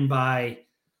driven by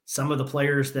some of the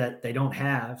players that they don't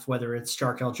have, whether it's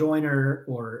Jarkel Joyner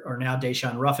or now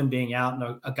Daeshun Ruffin being out,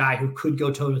 and a guy who could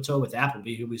go toe-to-toe with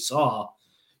Appleby, who we saw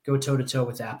go toe-to-toe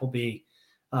with Appleby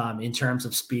in terms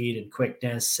of speed and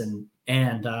quickness and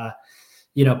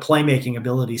playmaking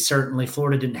ability. Certainly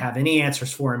Florida didn't have any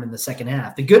answers for him in the second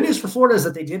half. The good news for Florida is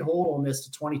that they did hold Ole Miss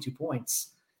to 22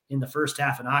 points in the first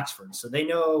half in Oxford. So they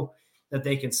know that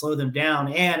they can slow them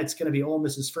down, and it's going to be Ole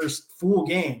Miss's first full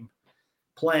game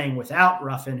playing without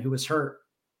Ruffin, who was hurt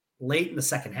late in the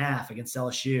second half against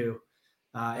LSU.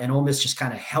 And Ole Miss just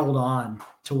kind of held on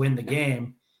to win the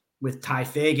game with Ty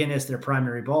Fagan as their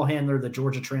primary ball handler, the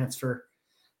Georgia transfer.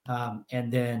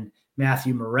 And then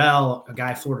Matthew Morrell, a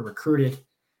guy Florida recruited,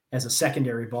 as a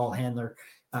secondary ball handler.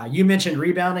 You mentioned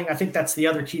rebounding. I think that's the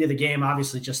other key to the game.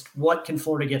 Obviously, just what can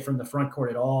Florida get from the front court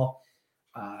at all?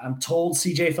 I'm told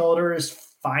CJ Felder is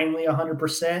finally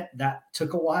 100%. That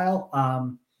took a while. I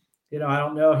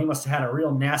don't know. He must have had a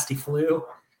real nasty flu.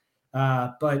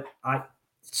 But I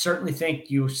certainly think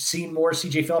you see more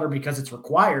CJ Felder because it's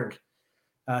required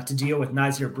to deal with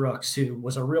Nysier Brooks, who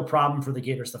was a real problem for the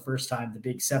Gators the first time, the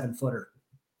big 7-footer.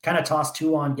 Kind of tossed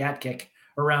 2-on gat kick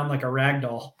around like a rag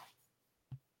doll.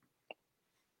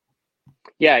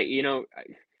 Yeah,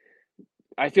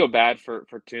 I feel bad for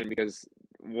Tune because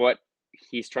what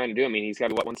he's trying to do, I mean, he's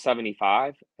got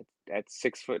 175 at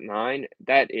 6'9".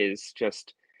 That is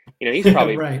just, he's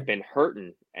probably right. been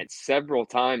hurting at several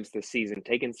times this season,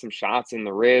 taking some shots in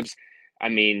the ribs. I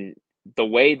mean, the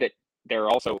way that they're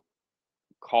also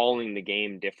calling the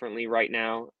game differently right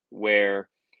now, where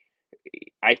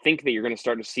I think that you're going to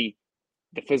start to see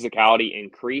the physicality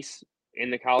increase in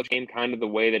the college game, kind of the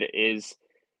way that it is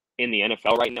in the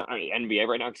NFL right now, NBA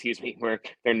right now, where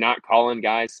they're not calling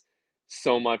guys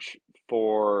so much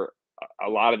for a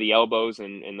lot of the elbows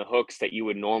and the hooks that you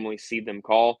would normally see them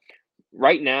call.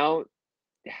 Right now,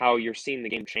 how you're seeing the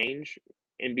game change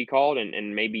and be called,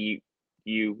 and maybe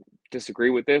you disagree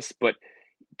with this, but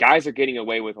guys are getting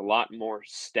away with a lot more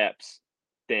steps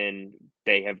than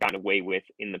they have gotten away with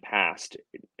in the past.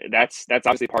 That's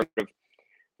obviously part of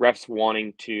refs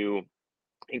wanting to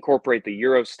incorporate the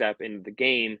Euro step into the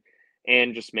game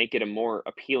and just make it a more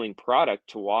appealing product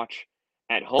to watch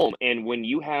at home. And when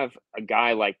you have a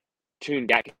guy like Tune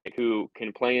Gatkick who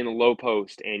can play in the low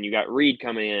post, and you got Reed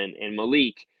coming in and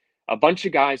Malik, a bunch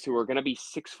of guys who are going to be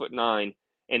 6'9"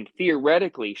 and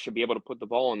theoretically should be able to put the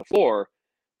ball on the floor,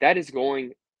 that is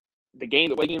going, the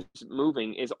way the game's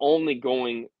moving is only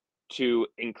going to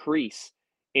increase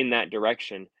in that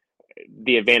direction.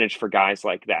 The advantage for guys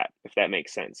like that, if that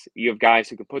makes sense. You have guys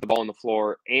who can put the ball on the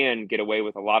floor and get away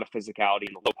with a lot of physicality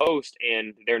in the low post,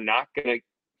 and they're not going to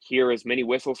hear as many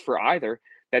whistles for either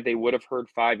that they would have heard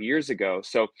 5 years ago.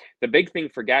 So the big thing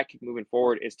for Gatkick moving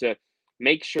forward is to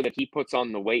make sure that he puts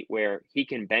on the weight where he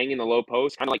can bang in the low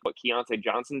post, kind of like what Keontae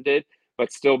Johnson did,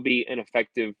 but still be an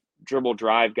effective dribble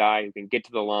drive guy who can get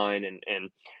to the line and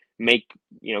make,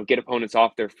 get opponents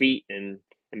off their feet and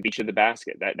beat you to the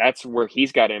basket. That's where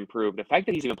he's got to improve. The fact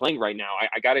that he's even playing right now,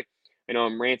 I got to, I know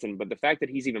I'm ranting, but the fact that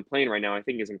he's even playing right now, I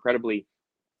think is incredibly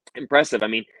impressive. I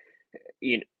mean,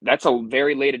 that's a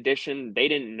very late addition. They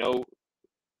didn't know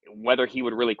whether he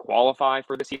would really qualify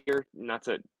for this year. Not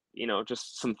to,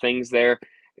 just some things there.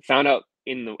 Found out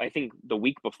I think the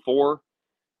week before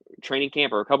training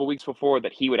camp, or a couple weeks before,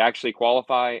 that he would actually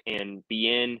qualify and be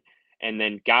in, and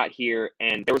then got here.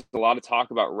 And there was a lot of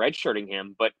talk about redshirting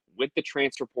him, but with the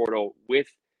transfer portal, with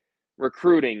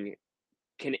recruiting,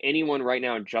 can anyone right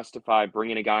now justify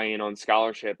bringing a guy in on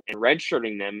scholarship and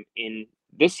redshirting them in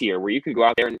this year, where you can go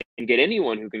out there and get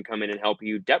anyone who can come in and help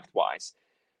you depth wise?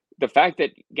 The fact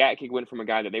that Gatkick went from a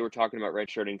guy that they were talking about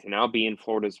redshirting to now being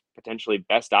Florida's potentially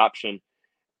best option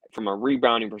from a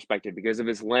rebounding perspective because of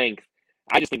his length,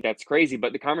 I just think that's crazy.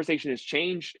 But the conversation has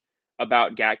changed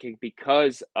about Gatkick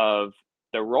because of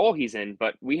the role he's in.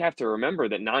 But we have to remember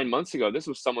that 9 months ago, this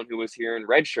was someone who was here in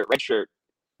redshirt,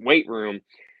 weight room,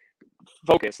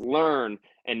 focus, learn.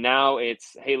 And now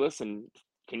it's, hey, listen,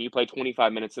 can you play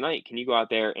 25 minutes a night? Can you go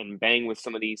out there and bang with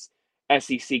some of these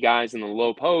SEC guys in the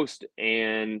low post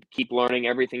and keep learning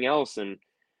everything else? And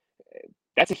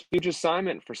that's a huge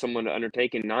assignment for someone to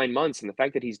undertake in 9 months. And the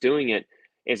fact that he's doing it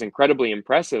is incredibly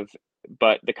impressive.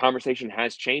 But the conversation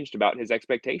has changed about his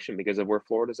expectation because of where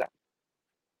Florida's at.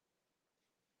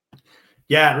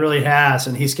 Yeah, it really has.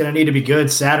 And he's going to need to be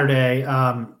good Saturday.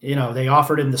 They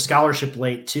offered him the scholarship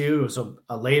late too. It was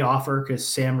a late offer because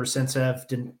Sam Rosensev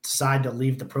didn't decide to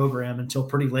leave the program until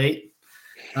pretty late.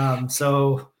 I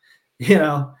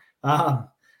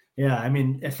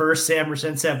mean, at first Sam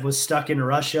Rosensev was stuck in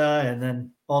Russia, and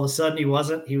then all of a sudden he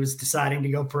wasn't. He was deciding to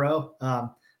go pro. I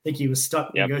think he was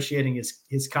stuck negotiating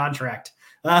his contract.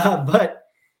 But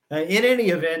in any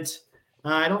event,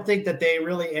 I don't think that they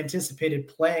really anticipated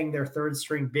playing their third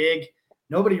string big.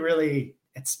 Nobody really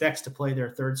expects to play their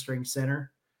third string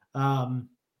center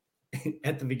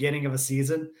at the beginning of a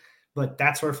season, but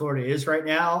that's where Florida is right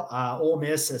now. Ole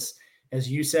Miss,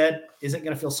 as you said, isn't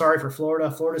going to feel sorry for Florida.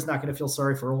 Florida's not going to feel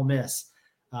sorry for Ole Miss.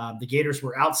 The Gators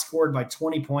were outscored by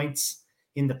 20 points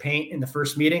in the paint in the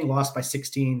first meeting, lost by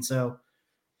 16. So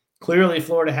clearly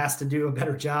Florida has to do a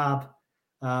better job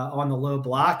on the low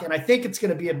block. And I think it's going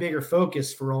to be a bigger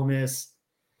focus for Ole Miss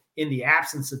in the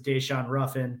absence of Daeshun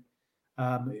Ruffin,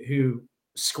 who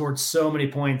scored so many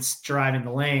points driving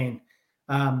the lane.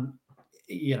 They're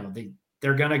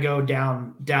going to go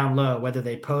down low, whether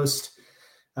they post.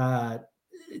 And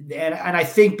I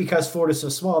think because Florida's so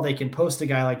small, they can post a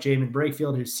guy like Jamin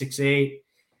Brakefield, who's 6'8".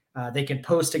 They can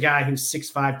post a guy who's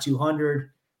 6'5",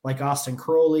 200, like Austin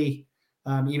Crowley.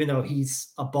 Even though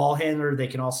he's a ball handler, they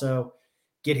can also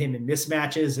get him in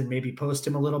mismatches and maybe post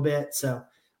him a little bit. So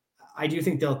I do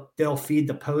think they'll feed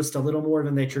the post a little more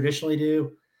than they traditionally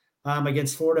do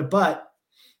against Florida. But,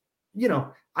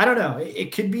 I don't know.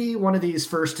 It could be one of these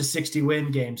first to 60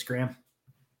 win games, Graham.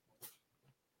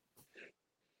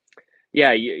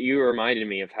 Yeah, you reminded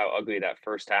me of how ugly that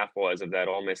first half was of that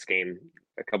Ole Miss game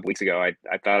a couple weeks ago. I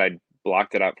thought I'd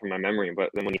blocked it out from my memory,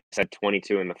 but then when you said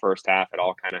 22 in the first half, it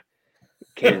all kind of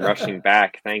came rushing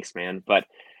back. Thanks, man. But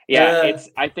yeah,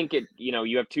 I think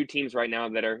you have two teams right now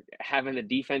that are having a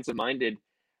defensive minded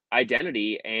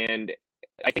identity. And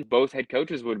I think both head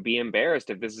coaches would be embarrassed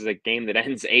if this is a game that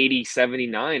ends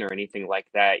 80-79 or anything like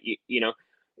that.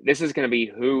 This is going to be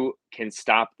who can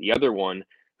stop the other one,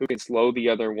 who can slow the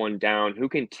other one down, who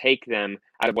can take them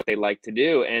out of what they like to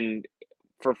do. And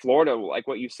for Florida, like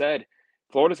what you said,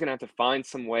 Florida's going to have to find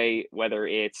some way, whether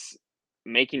it's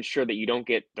making sure that you don't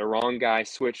get the wrong guy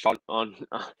switched on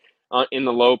in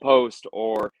the low post,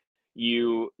 or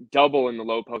you double in the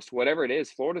low post, whatever it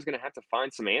is. Florida's going to have to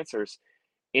find some answers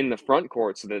in the front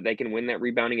court so that they can win that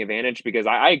rebounding advantage, because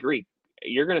I agree.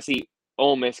 You're going to see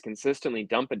Ole Miss consistently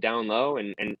dump it down low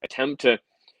and attempt to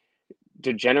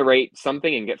generate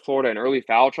something and get Florida in early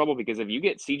foul trouble, because if you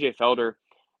get CJ Felder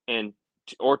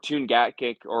or Tune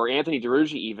Gatkick or Anthony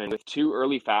DeRuggi even with 2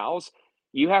 early fouls,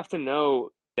 you have to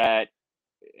know that,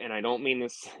 and I don't mean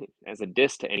this as a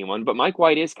diss to anyone, but Mike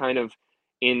White is kind of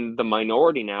in the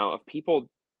minority now of people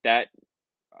that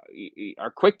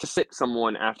are quick to sit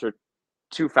someone after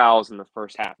 2 fouls in the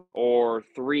first half or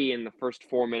 3 in the first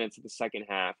 4 minutes of the second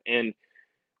half. And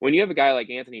when you have a guy like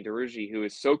Anthony DeRuggi who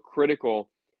is so critical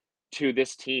to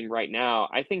this team right now,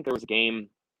 I think there was a game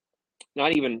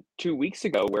not even 2 weeks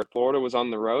ago where Florida was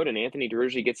on the road and Anthony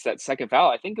DeRuggi gets that second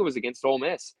foul. I think it was against Ole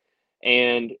Miss.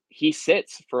 And he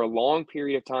sits for a long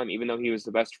period of time, even though he was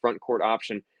the best front court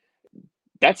option.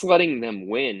 That's letting them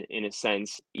win, in a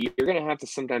sense. You're going to have to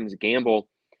sometimes gamble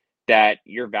that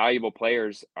your valuable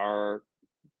players are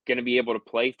going to be able to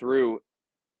play through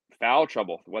foul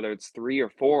trouble, whether it's 3 or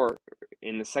 4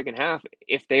 in the second half,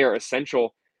 if they are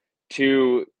essential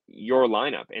to your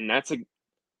lineup. And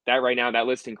that right now, that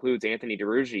list includes Anthony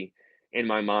DeRuggi in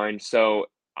my mind. So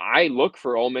I look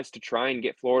for Ole Miss to try and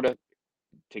get Florida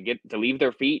to leave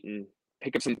their feet and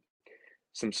pick up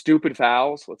some stupid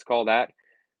fouls, let's call that,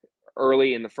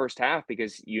 early in the first half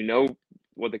because you know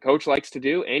what the coach likes to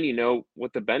do and you know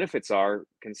what the benefits are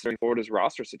considering Florida's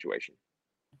roster situation.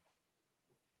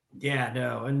 Yeah,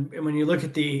 no. And when you look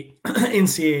at the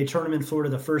NCAA tournament, Florida,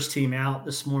 the first team out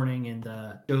this morning in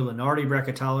the Joe Lunardi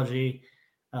bracketology,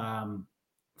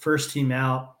 first team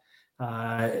out,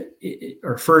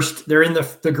 or first, they're in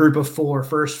the group of four,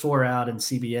 first four out in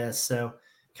CBS. So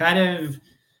kind of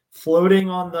floating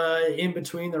on the in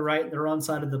between the right and the wrong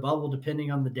side of the bubble,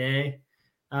 depending on the day.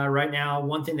 Right now,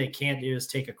 one thing they can't do is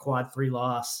take a quad 3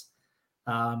 loss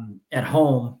at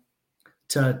home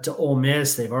to Ole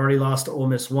Miss. They've already lost to Ole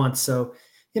Miss once. So,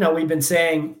 we've been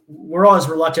saying we're always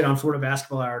reluctant on Florida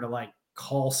Basketball Hour to like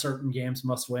call certain games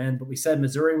must win, but we said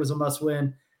Missouri was a must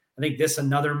win. I think this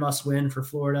another must win for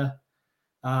Florida,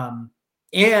 and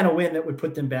a win that would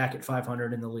put them back at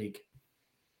 500 in the league.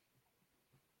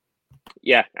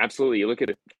 Yeah, absolutely. You look at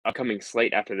the upcoming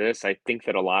slate after this, I think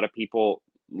that a lot of people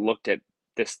looked at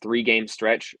this 3-game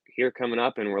stretch here coming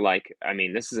up and were like, I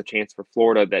mean, this is a chance for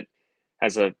Florida that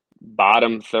has a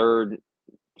bottom third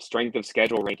strength of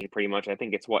schedule ranking pretty much. I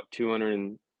think it's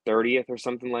 230th or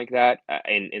something like that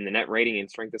in the net rating and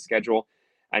strength of schedule.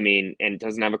 I mean, and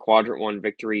doesn't have a quadrant 1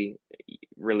 victory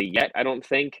really yet, I don't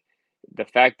think. The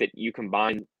fact that you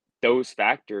combine those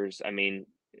factors, I mean,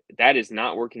 that is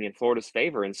not working in Florida's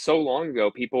favor. And so long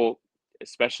ago, people,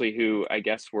 especially who I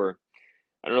guess were,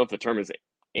 I don't know if the term is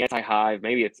anti-Hive,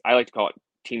 maybe I like to call it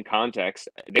team context.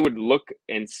 They would look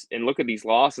and look at these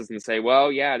losses and say,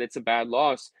 well, yeah, that's a bad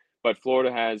loss, but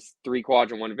Florida has 3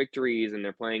 quadrant 1 victories and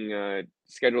they're playing a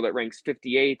schedule that ranks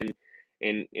 58th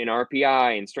in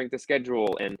RPI and strength of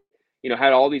schedule, and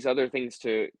had all these other things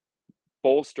to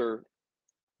bolster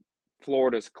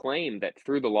Florida's claim that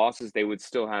through the losses they would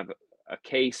still have a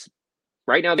case.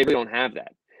 Right now they really don't have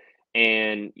that.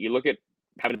 And you look at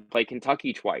having to play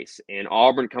Kentucky twice and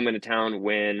Auburn coming to town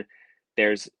when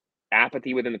there's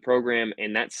apathy within the program,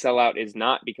 and that sellout is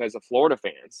not because of Florida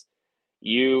fans.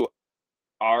 You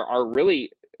are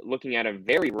really looking at a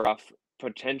very rough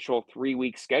potential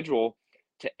 3-week schedule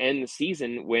to end the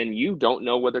season when you don't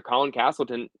know whether Colin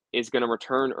Castleton is going to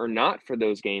return or not for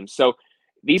those games. So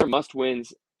these are must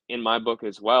wins in my book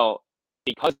as well,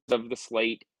 because of the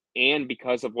slate and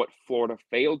because of what Florida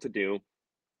failed to do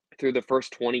through the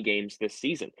first 20 games this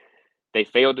season. They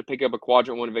failed to pick up a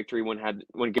quadrant 1 victory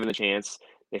when given the chance.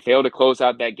 They failed to close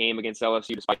out that game against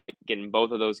LSU despite getting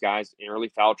both of those guys in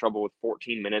early foul trouble with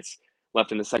 14 minutes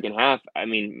left in the second half. I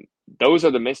mean, those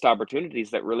are the missed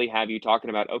opportunities that really have you talking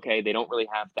about, okay, they don't really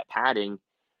have that padding,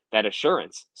 that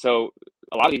assurance. So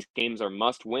a lot of these games are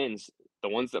must wins. The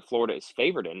ones that Florida is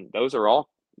favored in, those are all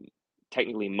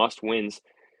technically must wins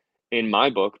in my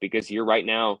book, because you're right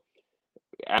now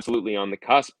absolutely on the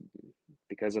cusp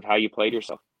because of how you played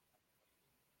yourself.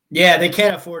 Yeah, they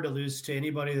can't afford to lose to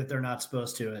anybody that they're not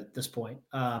supposed to at this point.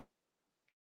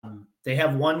 They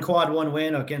have 1 quad 1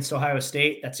 win against Ohio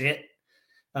State. That's it.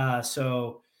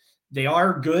 So they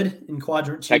are good in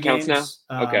quadrant 2 that counts games.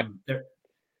 Now? Okay.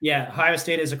 Yeah, Ohio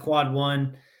State is a quad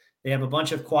 1. They have a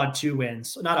bunch of quad 2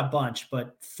 wins. Not a bunch,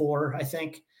 but 4, I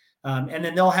think. And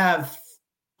then they'll have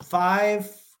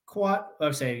 5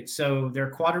 so their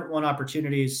quadrant 1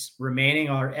 opportunities remaining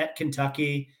are at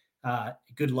Kentucky.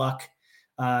 Good luck.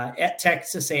 At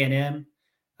Texas A&M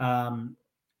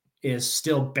is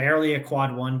still barely a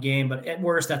quad 1 game, but at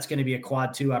worst, that's going to be a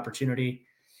quad 2 opportunity.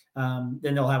 Then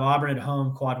they'll have Auburn at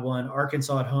home, quad 1,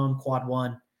 Arkansas at home, quad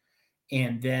 1,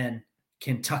 and then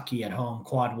Kentucky at home,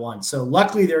 quad 1. So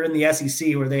luckily they're in the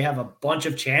SEC where they have a bunch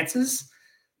of chances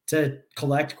to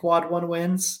collect quad 1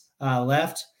 wins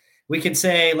left. We can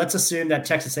say, let's assume that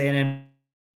Texas A&M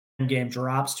game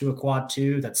drops to a quad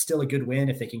 2. That's still a good win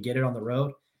if they can get it on the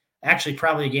road. Actually,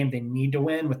 probably a game they need to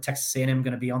win, with Texas A&M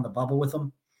going to be on the bubble with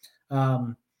them.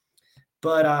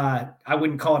 But I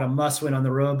wouldn't call it a must win on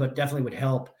the road, but definitely would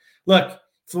help. Look,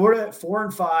 Florida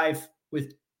 4-5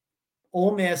 with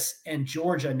Ole Miss and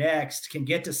Georgia next can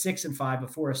get to 6-5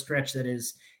 before a stretch that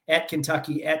is at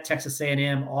Kentucky, at Texas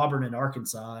A&M, Auburn, and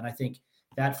Arkansas. And I think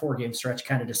that 4-game stretch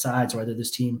kind of decides whether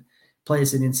this team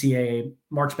plays in NCAA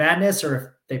March Madness or if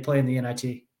they play in the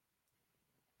NIT.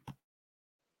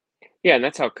 Yeah, and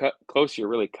that's how close you're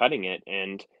really cutting it.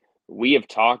 And we have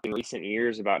talked in recent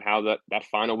years about how that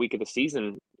final week of the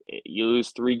season, you lose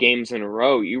 3 games in a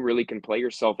row, you really can play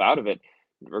yourself out of it,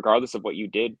 regardless of what you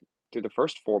did through the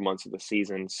first 4 months of the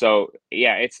season. So,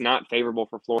 yeah, it's not favorable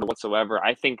for Florida whatsoever.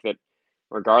 I think that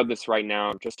regardless right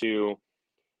now, and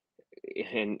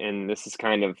this is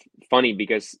kind of funny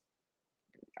because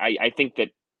I think that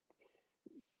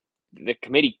the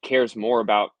committee cares more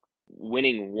about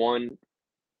winning one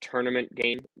tournament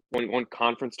game, one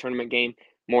conference tournament game,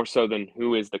 more so than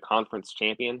who is the conference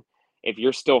champion. If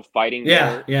you're still fighting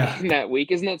Yeah, there in that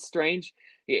week, isn't that strange?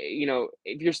 You know,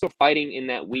 if you're still fighting in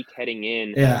that week heading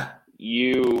in,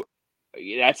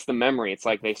 that's the memory. It's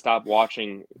like they stopped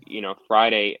watching, you know,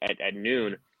 Friday at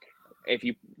noon. If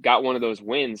you got one of those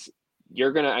wins,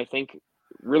 you're going to, I think,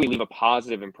 really leave a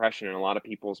positive impression in a lot of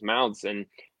people's mouths. And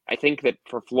I think that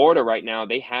for Florida right now,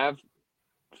 they have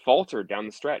faltered down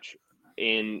the stretch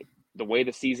in the way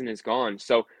the season has gone.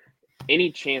 So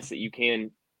any chance that you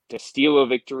can to steal a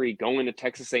victory, go into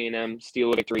Texas A&M,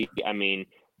 steal a victory, I mean,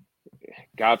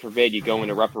 God forbid you go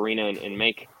into Rupp Arena and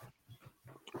make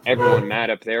everyone mad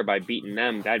up there by beating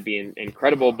them. That'd be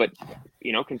incredible. But,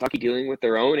 you know, Kentucky dealing with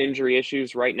their own injury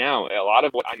issues right now. A lot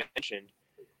of what I mentioned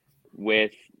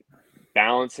with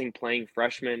balancing playing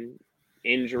freshmen,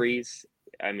 injuries.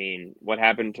 I mean, what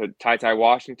happened to Ty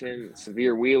Washington,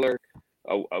 Severe Wheeler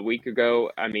a week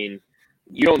ago? I mean,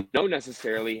 you don't know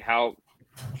necessarily how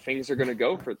things are going to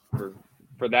go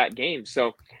for that game.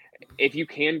 So if you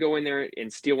can go in there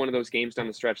and steal one of those games down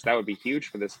the stretch, that would be huge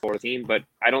for this Florida team. But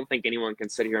I don't think anyone can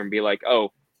sit here and be like,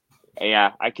 oh,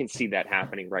 yeah, I can see that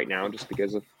happening right now just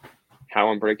because of how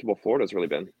unpredictable Florida's really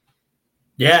been.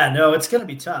 Yeah, no, it's going to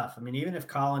be tough. I mean, even if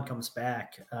Colin comes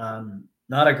back,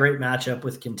 not a great matchup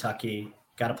with Kentucky.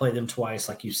 Got to play them twice,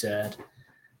 like you said.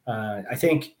 I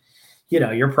think, you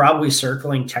know, you're probably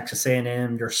circling Texas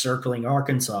A&M, you're circling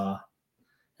Arkansas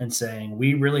and saying,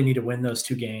 we really need to win those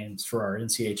 2 games for our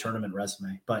NCAA tournament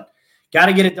resume. But got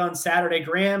to get it done Saturday.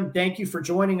 Graham, thank you for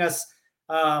joining us.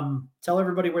 Tell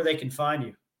everybody where they can find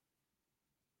you.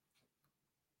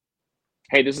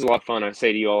 Hey, this is a lot of fun. I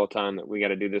say to you all the time that we got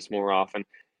to do this more often.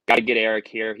 Got to get Eric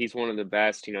here. He's one of the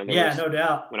best. You know, no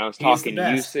doubt. When I was talking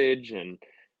usage and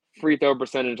free throw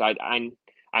percentage,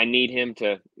 I need him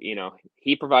to, you know,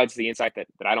 he provides the insight that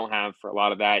I don't have for a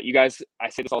lot of that. You guys, I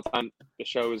say this all the time. The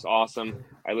show is awesome.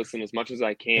 I listen as much as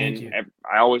I can.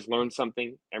 I always learn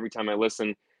something every time I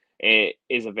listen. It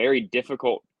is a very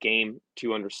difficult game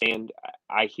to understand.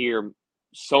 I hear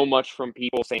so much from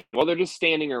people saying, well, they're just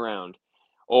standing around.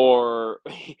 Or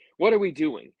what are we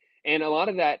doing? And a lot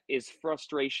of that is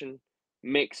frustration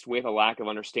mixed with a lack of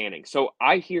understanding. So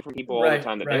I hear from people all the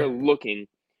time that they're looking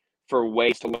for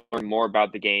ways to learn more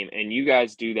about the game. And you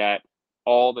guys do that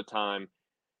all the time.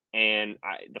 And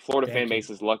the Florida fan base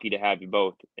is lucky to have you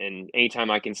both. And anytime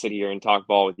I can sit here and talk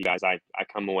ball with you guys, I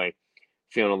come away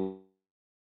feeling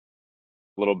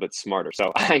a little bit smarter.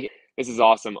 So this is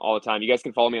awesome all the time. You guys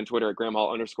can follow me on Twitter at Graham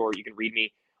Hall _. You can read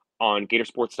me on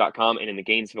Gatorsports.com and in the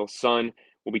Gainesville Sun.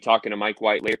 We'll be talking to Mike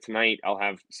White later tonight. I'll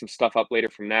have some stuff up later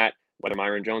from that, whether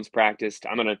Myron Jones practiced.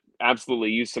 I'm going to absolutely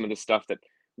use some of the stuff that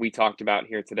we talked about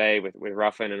here today with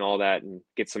Ruffin and all that and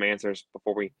get some answers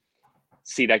before we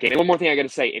see that game. And one more thing I got to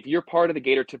say, if you're part of the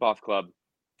Gator Tip-Off Club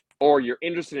or you're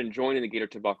interested in joining the Gator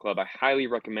Tip-Off Club, I highly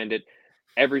recommend it.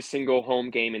 Every single home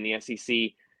game in the SEC,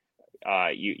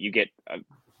 you get a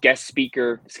guest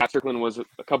speaker. Scott Strickland was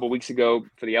a couple weeks ago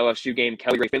for the LSU game.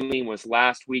 Kelly Ray Finley was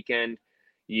last weekend.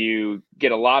 You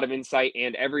get a lot of insight,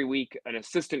 and every week an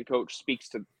assistant coach speaks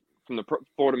from the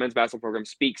Florida men's basketball program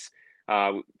speaks.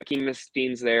 Akeem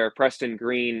Misteen's there, Preston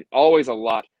Green, always a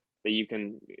lot that you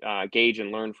can gauge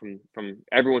and learn from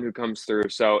everyone who comes through.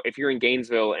 So if you're in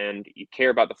Gainesville and you care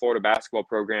about the Florida basketball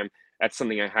program, that's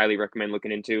something I highly recommend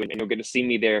looking into, and you'll get to see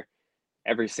me there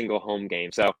every single home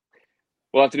game. So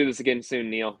we'll have to do this again soon,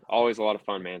 Neil. Always a lot of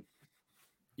fun, man.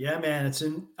 Yeah, man.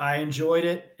 I enjoyed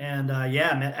it. And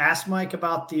yeah, man, ask Mike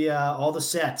about the all the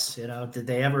sets. You know, did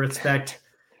they ever expect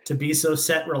to be so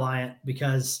set reliant?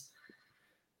 Because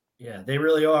yeah, they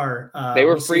really are. They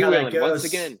were freewheeling once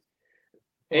again.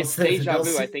 It's deja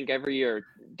vu, I think, every year.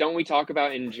 Don't we talk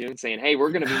about in June saying, hey,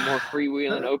 we're going to be more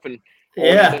freewheeling open?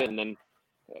 Yeah. And then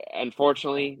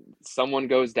unfortunately, someone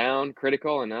goes down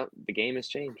critical and the game has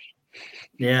changed.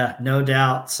 Yeah, no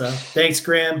doubt. So thanks,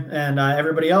 Graham. And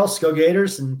everybody else, go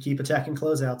Gators and keep attacking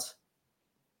closeouts.